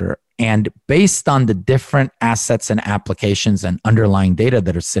infrastructure. And based on the different assets and applications and underlying data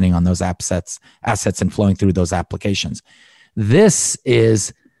that are sitting on those assets and flowing through those applications, this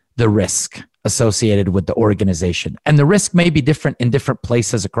is the risk associated with the organization. And the risk may be different in different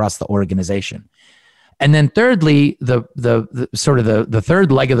places across the organization. And then thirdly, the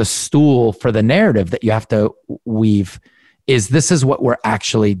third leg of the stool for the narrative that you have to weave is this is what we're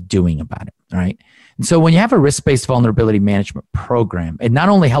actually doing about it, right? And so when you have a risk-based vulnerability management program, it not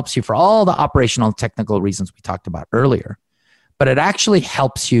only helps you for all the operational and technical reasons we talked about earlier, but it actually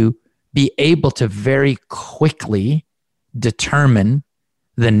helps you be able to very quickly determine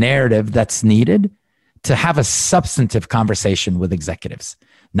the narrative that's needed to have a substantive conversation with executives.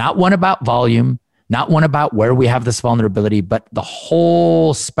 Not one about volume, not one about where we have this vulnerability, but the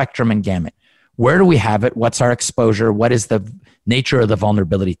whole spectrum and gamut. Where do we have it? What's our exposure? What is the nature of the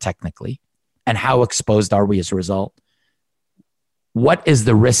vulnerability technically? And how exposed are we as a result? What is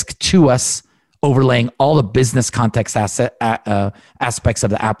the risk to us overlaying all the business context aspects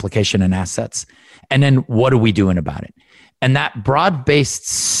of the application and assets? And then what are we doing about it? And that broad-based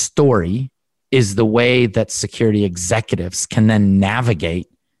story is the way that security executives can then navigate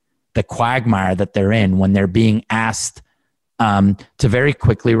the quagmire that they're in when they're being asked to very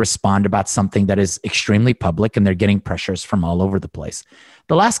quickly respond about something that is extremely public and they're getting pressures from all over the place.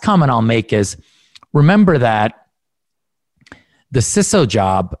 The last comment I'll make is, remember that the CISO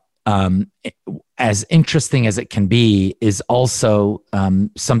job, as interesting as it can be, is also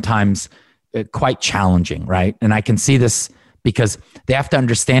sometimes quite challenging, right? And I can see this because they have to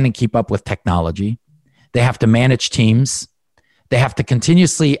understand and keep up with technology. They have to manage teams. They have to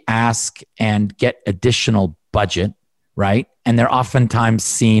continuously ask and get additional budget, right? And they're oftentimes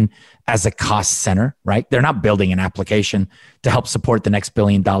seen as a cost center, right? They're not building an application to help support the next $1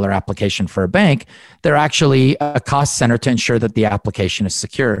 billion application for a bank. They're actually a cost center to ensure that the application is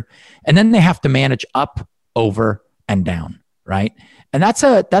secure. And then they have to manage up, over, and down, right? And that's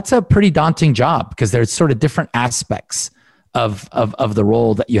a pretty daunting job because there's sort of different aspects of the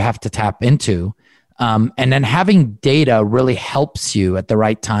role that you have to tap into. And then having data really helps you at the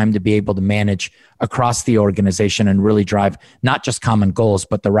right time to be able to manage across the organization and really drive not just common goals,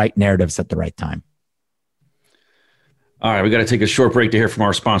 but the right narratives at the right time. All right, we got to take a short break to hear from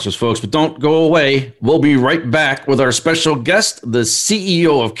our sponsors, folks, but don't go away. We'll be right back with our special guest, the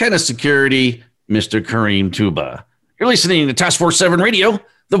CEO of Kenna Security, Mr. Karim Toubba. You're listening to Task Force 7 Radio,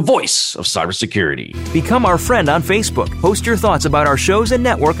 the voice of cybersecurity. Become our friend on Facebook. Post your thoughts about our shows and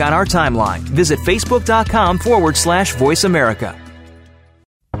network on our timeline. Visit facebook.com/Voice America.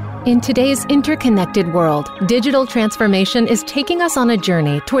 In today's interconnected world, digital transformation is taking us on a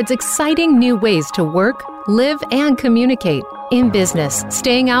journey towards exciting new ways to work, live, and communicate. In business,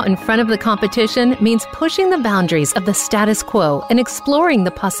 staying out in front of the competition means pushing the boundaries of the status quo and exploring the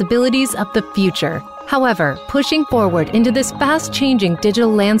possibilities of the future. However, pushing forward into this fast-changing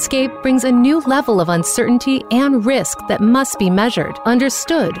digital landscape brings a new level of uncertainty and risk that must be measured,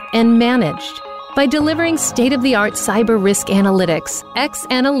 understood, and managed. By delivering state-of-the-art cyber risk analytics, X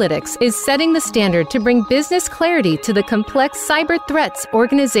Analytics is setting the standard to bring business clarity to the complex cyber threats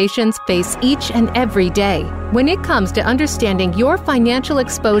organizations face each and every day. When it comes to understanding your financial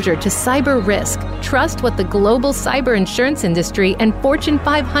exposure to cyber risk, trust what the global cyber insurance industry and Fortune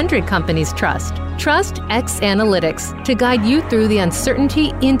 500 companies trust. Trust X Analytics to guide you through the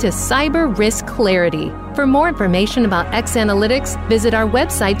uncertainty into cyber risk clarity. For more information about X Analytics, visit our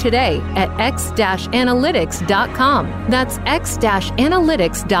website today at x-analytics.com. That's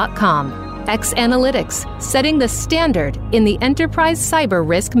x-analytics.com. X Analytics, setting the standard in the enterprise cyber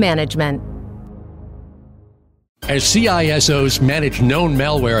risk management. As CISOs manage known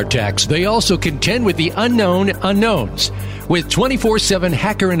malware attacks, they also contend with the unknown unknowns. With 24/7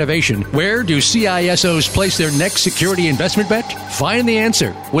 hacker innovation, where do CISOs place their next security investment bet? Find the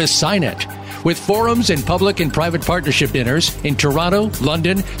answer with SINET. With forums and public and private partnership dinners in Toronto,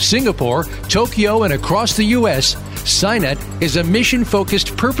 London, Singapore, Tokyo, and across the U.S., SINET is a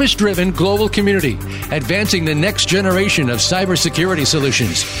mission-focused, purpose-driven global community, advancing the next generation of cybersecurity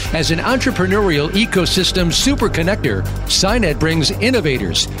solutions. As an entrepreneurial ecosystem super connector, SINET brings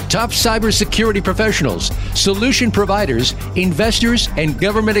innovators, top cybersecurity professionals, solution providers, investors, and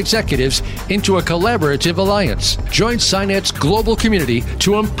government executives into a collaborative alliance. Join SINET's global community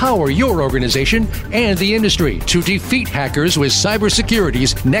to empower your organization and the industry to defeat hackers with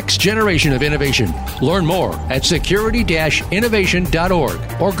cybersecurity's next generation of innovation. Learn more at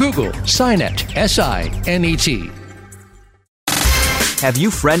security-innovation.org or Google SINET, S-I-N-E-T. Have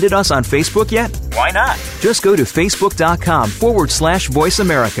you friended us on Facebook yet? Why not? Just go to facebook.com/Voice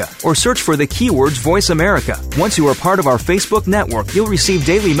America or search for the keywords Voice America. Once you are part of our Facebook network, you'll receive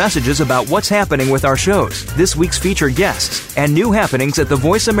daily messages about what's happening with our shows, this week's featured guests, and new happenings at the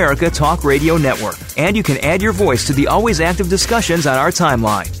Voice America Talk Radio Network. And you can add your voice to the always active discussions on our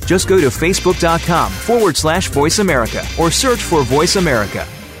timeline. Just go to facebook.com/Voice America or search for Voice America.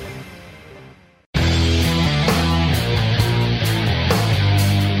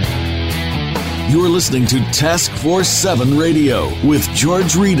 You're listening to Task Force 7 Radio with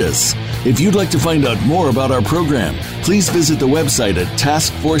George Ritas. If you'd like to find out more about our program, please visit the website at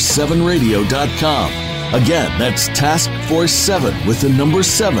taskforce7radio.com. Again, that's taskforce7 with the number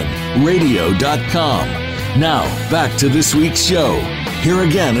 7 radio.com. Now, back to this week's show. Here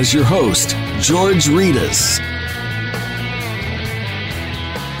again is your host, George Ritas.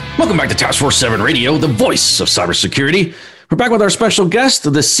 Welcome back to Task Force 7 Radio, the voice of cybersecurity. We're back with our special guest,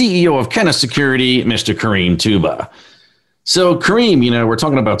 the CEO of Kenna Security, Mr. Karim Toubba. So, Karim, we're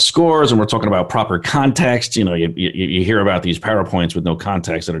talking about scores and we're talking about proper context. You hear about these PowerPoints with no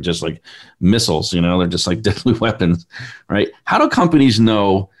context that are just like missiles. They're just like deadly weapons, right? How do companies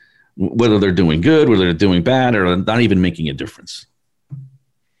know whether they're doing good, whether they're doing bad, or not even making a difference?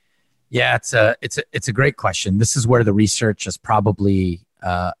 Yeah, it's a great question. This is where the research has probably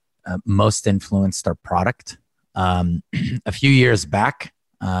most influenced our product. A few years back,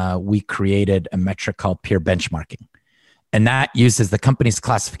 we created a metric called peer benchmarking, and that uses the company's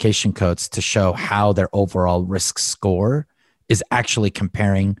classification codes to show how their overall risk score is actually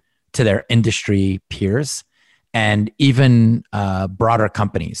comparing to their industry peers and even broader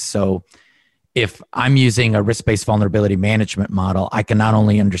companies. So if I'm using a risk-based vulnerability management model, I can not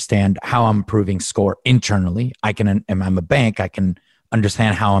only understand how I'm improving score internally, and I'm a bank, I can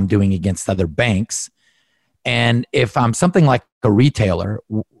understand how I'm doing against other banks. And if I'm something like a retailer,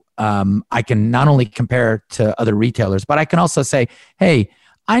 I can not only compare to other retailers, but I can also say, hey,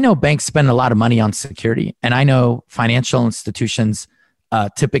 I know banks spend a lot of money on security, and I know financial institutions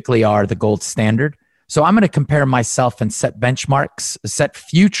typically are the gold standard. So I'm going to compare myself and set benchmarks, set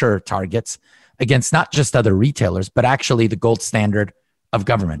future targets against not just other retailers, but actually the gold standard of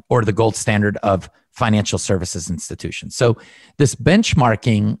government or the gold standard of financial services institutions. So this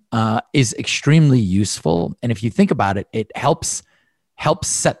benchmarking is extremely useful. And if you think about it, it helps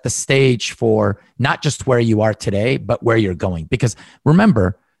set the stage for not just where you are today, but where you're going. Because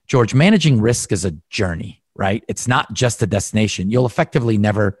remember, George, managing risk is a journey, right? It's not just a destination. You'll effectively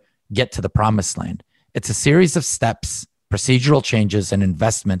never get to the promised land. It's a series of steps, procedural changes, and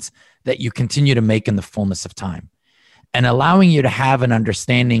investments that you continue to make in the fullness of time. And allowing you to have an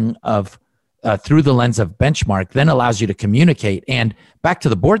understanding of through the lens of benchmark then allows you to communicate. And back to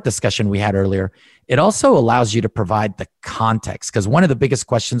the board discussion we had earlier, it also allows you to provide the context. Because one of the biggest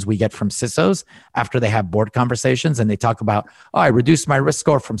questions we get from CISOs after they have board conversations and they talk about, I reduced my risk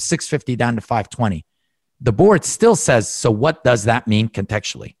score from 650 down to 520. The board still says, so what does that mean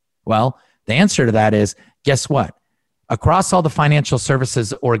contextually? Well, the answer to that is, guess what? Across all the financial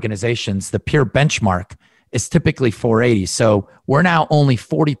services organizations, the peer benchmark is typically 480. So we're now only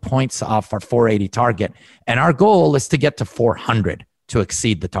 40 points off our 480 target. And our goal is to get to 400 to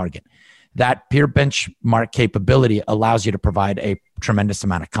exceed the target. That peer benchmark capability allows you to provide a tremendous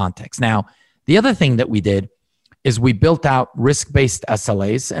amount of context. Now, the other thing that we did is we built out risk-based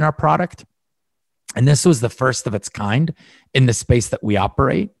SLAs in our product. And this was the first of its kind in the space that we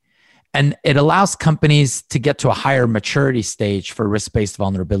operate. And it allows companies to get to a higher maturity stage for risk-based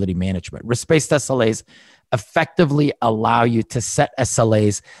vulnerability management. Risk-based SLAs effectively allow you to set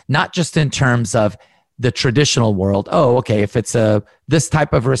SLAs, not just in terms of the traditional world. Oh, okay, if it's this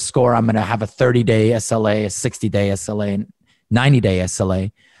type of risk score, I'm going to have a 30-day SLA, a 60-day SLA, and 90-day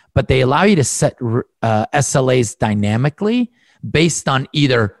SLA. But they allow you to set SLAs dynamically based on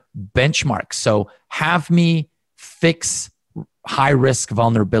either benchmarks. So have me fix high-risk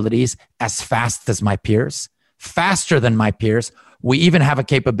vulnerabilities as fast as my peers, faster than my peers. We even have a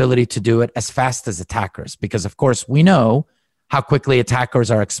capability to do it as fast as attackers because, of course, we know how quickly attackers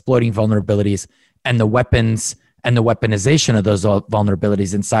are exploiting vulnerabilities and the weapons and the weaponization of those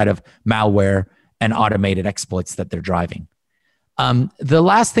vulnerabilities inside of malware and automated exploits that they're driving. The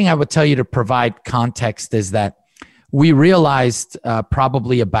last thing I would tell you to provide context is that we realized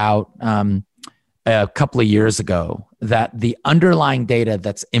probably about a couple of years ago that the underlying data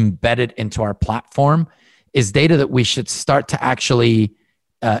that's embedded into our platform is data that we should start to actually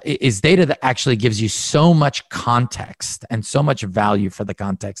is data that actually gives you so much context and so much value for the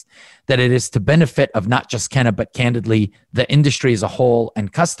context that it is to benefit of not just Kenna, but candidly the industry as a whole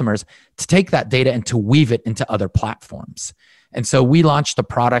and customers to take that data and to weave it into other platforms. And so we launched a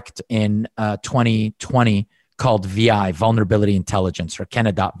product in 2020 called VI, Vulnerability Intelligence, or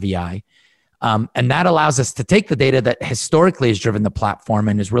Kenna.vi. And that allows us to take the data that historically has driven the platform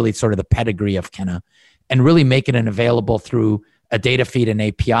and is really sort of the pedigree of Kenna and really make it available through a data feed and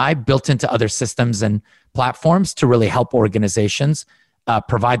API built into other systems and platforms to really help organizations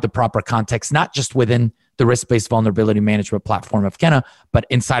provide the proper context, not just within the risk-based vulnerability management platform of Kenna, but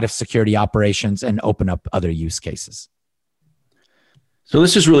inside of security operations and open up other use cases. So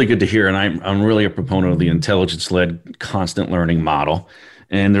this is really good to hear, and I'm really a proponent of the intelligence-led constant learning model.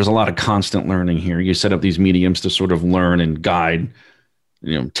 And there's a lot of constant learning here. You set up these mediums to sort of learn and guide,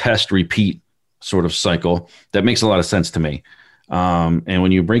 test, repeat sort of cycle. That makes a lot of sense to me. And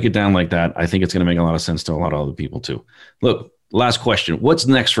when you break it down like that, I think it's going to make a lot of sense to a lot of other people too. Look, last question. What's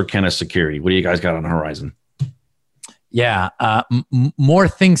next for Kenna Security? What do you guys got on the horizon? Yeah, more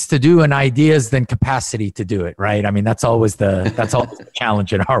things to do and ideas than capacity to do it, right? I mean, that's always the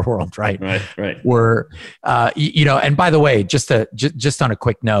challenge in our world, right? Right. We're, and by the way, just on a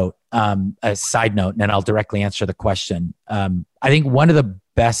quick note, a side note, and then I'll directly answer the question. I think one of the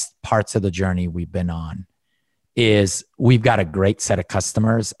best parts of the journey we've been on is we've got a great set of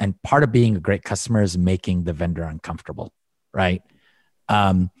customers, and part of being a great customer is making the vendor uncomfortable, right?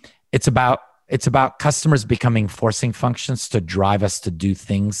 It's about customers becoming forcing functions to drive us to do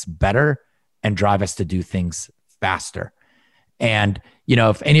things better and drive us to do things faster. And,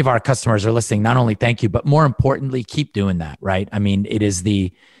 if any of our customers are listening, not only thank you, but more importantly, keep doing that, right? I mean, it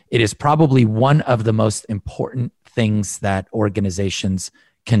is probably one of the most important things that organizations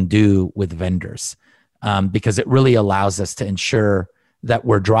can do with vendors, because it really allows us to ensure that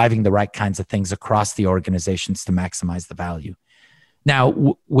we're driving the right kinds of things across the organizations to maximize the value.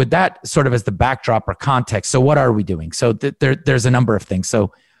 Now, with that sort of as the backdrop or context, so what are we doing? So there's a number of things.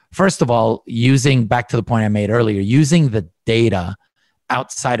 So first of all, back to the point I made earlier, using the data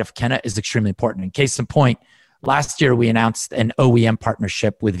outside of Kenna is extremely important. In case in point, last year we announced an OEM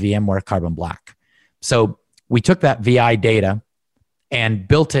partnership with VMware Carbon Black. So we took that VI data and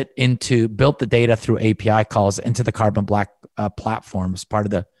built the data through API calls into the Carbon Black platform as part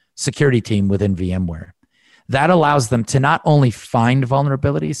of the security team within VMware. That allows them to not only find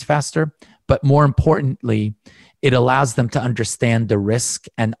vulnerabilities faster, but more importantly, it allows them to understand the risk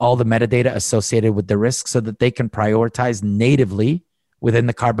and all the metadata associated with the risk so that they can prioritize natively within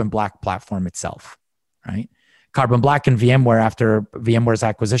the Carbon Black platform itself, right? Carbon Black and VMware, after VMware's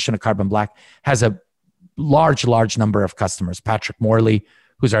acquisition of Carbon Black, has a large number of customers. Patrick Morley,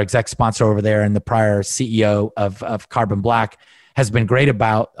 who's our exec sponsor over there and the prior CEO of Carbon Black, has been great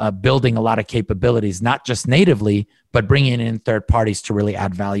about building a lot of capabilities, not just natively, but bringing in third parties to really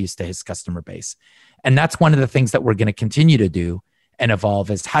add values to his customer base. And that's one of the things that we're going to continue to do and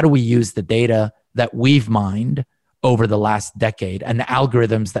evolve is how do we use the data that we've mined over the last decade and the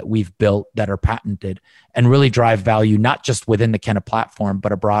algorithms that we've built that are patented and really drive value, not just within the Kenna platform,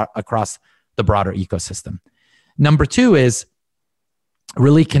 but across the broader ecosystem. Number two is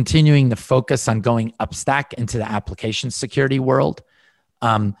really continuing the focus on going upstack into the application security world.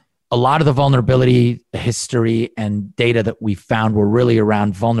 A lot of the vulnerability history and data that we found were really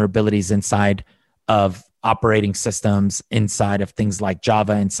around vulnerabilities inside of operating systems, inside of things like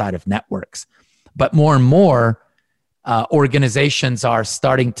Java, inside of networks. But more and more, organizations are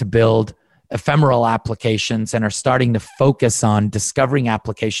starting to build ephemeral applications and are starting to focus on discovering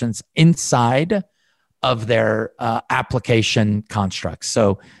applications inside of their application constructs.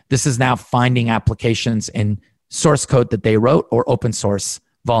 So this is now finding applications in source code that they wrote or open source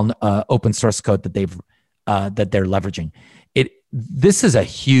code that they're leveraging. This is a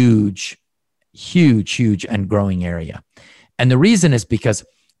huge and growing area. And the reason is because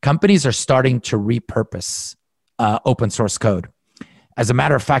companies are starting to repurpose open source code. As a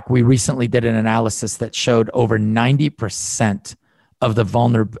matter of fact, we recently did an analysis that showed over 90% of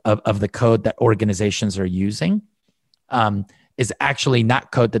the code that organizations are using is actually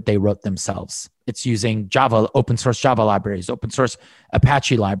not code that they wrote themselves. It's using Java, open source Java libraries, open source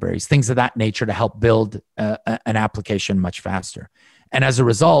Apache libraries, things of that nature to help build an application much faster. And as a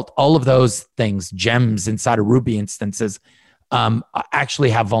result, all of those things, gems inside of Ruby instances,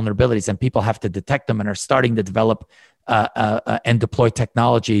 actually have vulnerabilities, and people have to detect them and are starting to develop and deploy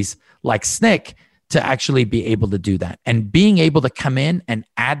technologies like SNCC to actually be able to do that. And being able to come in and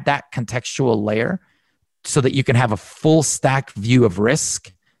add that contextual layer so that you can have a full stack view of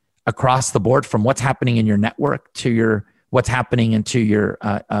risk across the board, from what's happening in your network to what's happening into your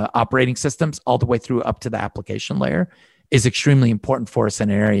operating systems, all the way through up to the application layer, is extremely important for us in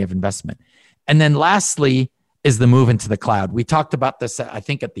an area of investment. And then lastly is the move into the cloud. We talked about this, I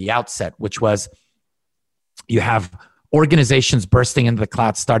think, at the outset, which was you have organizations bursting into the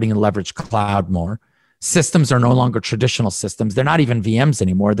cloud, starting to leverage cloud more. Systems are no longer traditional systems. They're not even VMs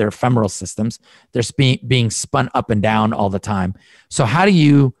anymore. They're ephemeral systems. They're being spun up and down all the time. So how do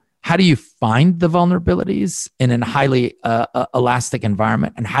you find the vulnerabilities in a highly elastic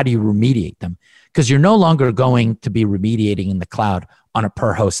environment, and how do you remediate them? Because you're no longer going to be remediating in the cloud on a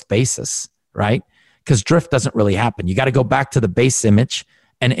per host basis, right? Because drift doesn't really happen. You got to go back to the base image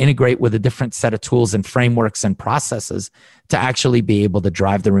and integrate with a different set of tools and frameworks and processes to actually be able to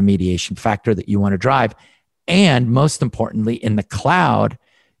drive the remediation factor that you want to drive. And most importantly, in the cloud,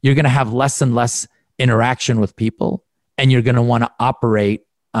 you're going to have less and less interaction with people, and you're going to want to operate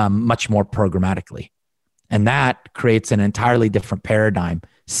much more programmatically. And that creates an entirely different paradigm,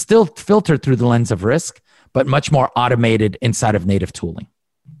 still filtered through the lens of risk, but much more automated inside of native tooling.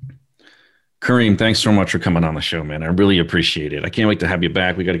 Karim, thanks so much for coming on the show, man. I really appreciate it. I can't wait to have you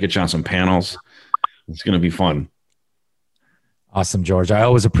back. We got to get you on some panels. It's going to be fun. Awesome, George. I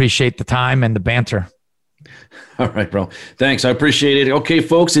always appreciate the time and the banter. All right, bro. Thanks. I appreciate it. Okay,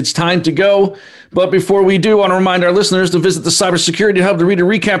 folks, it's time to go. But before we do, I want to remind our listeners to visit the Cybersecurity Hub to read a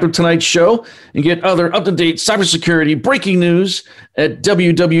recap of tonight's show and get other up-to-date cybersecurity breaking news at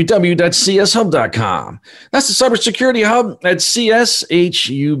www.cshub.com. That's the Cybersecurity Hub at cshub.com.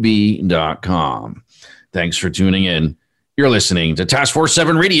 Thanks for tuning in. You're listening to Task Force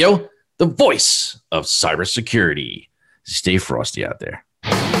 7 Radio, the voice of cybersecurity. Stay frosty out there.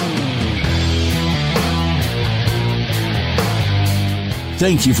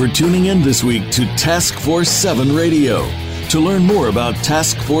 Thank you for tuning in this week to Task Force 7 Radio. To learn more about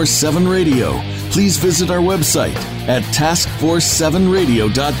Task Force 7 Radio, please visit our website at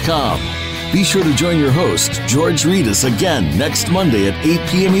taskforce7radio.com. Be sure to join your host, George Reedus, again next Monday at 8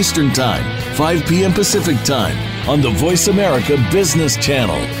 p.m. Eastern Time, 5 p.m. Pacific Time on the Voice America Business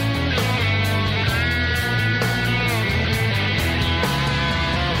Channel.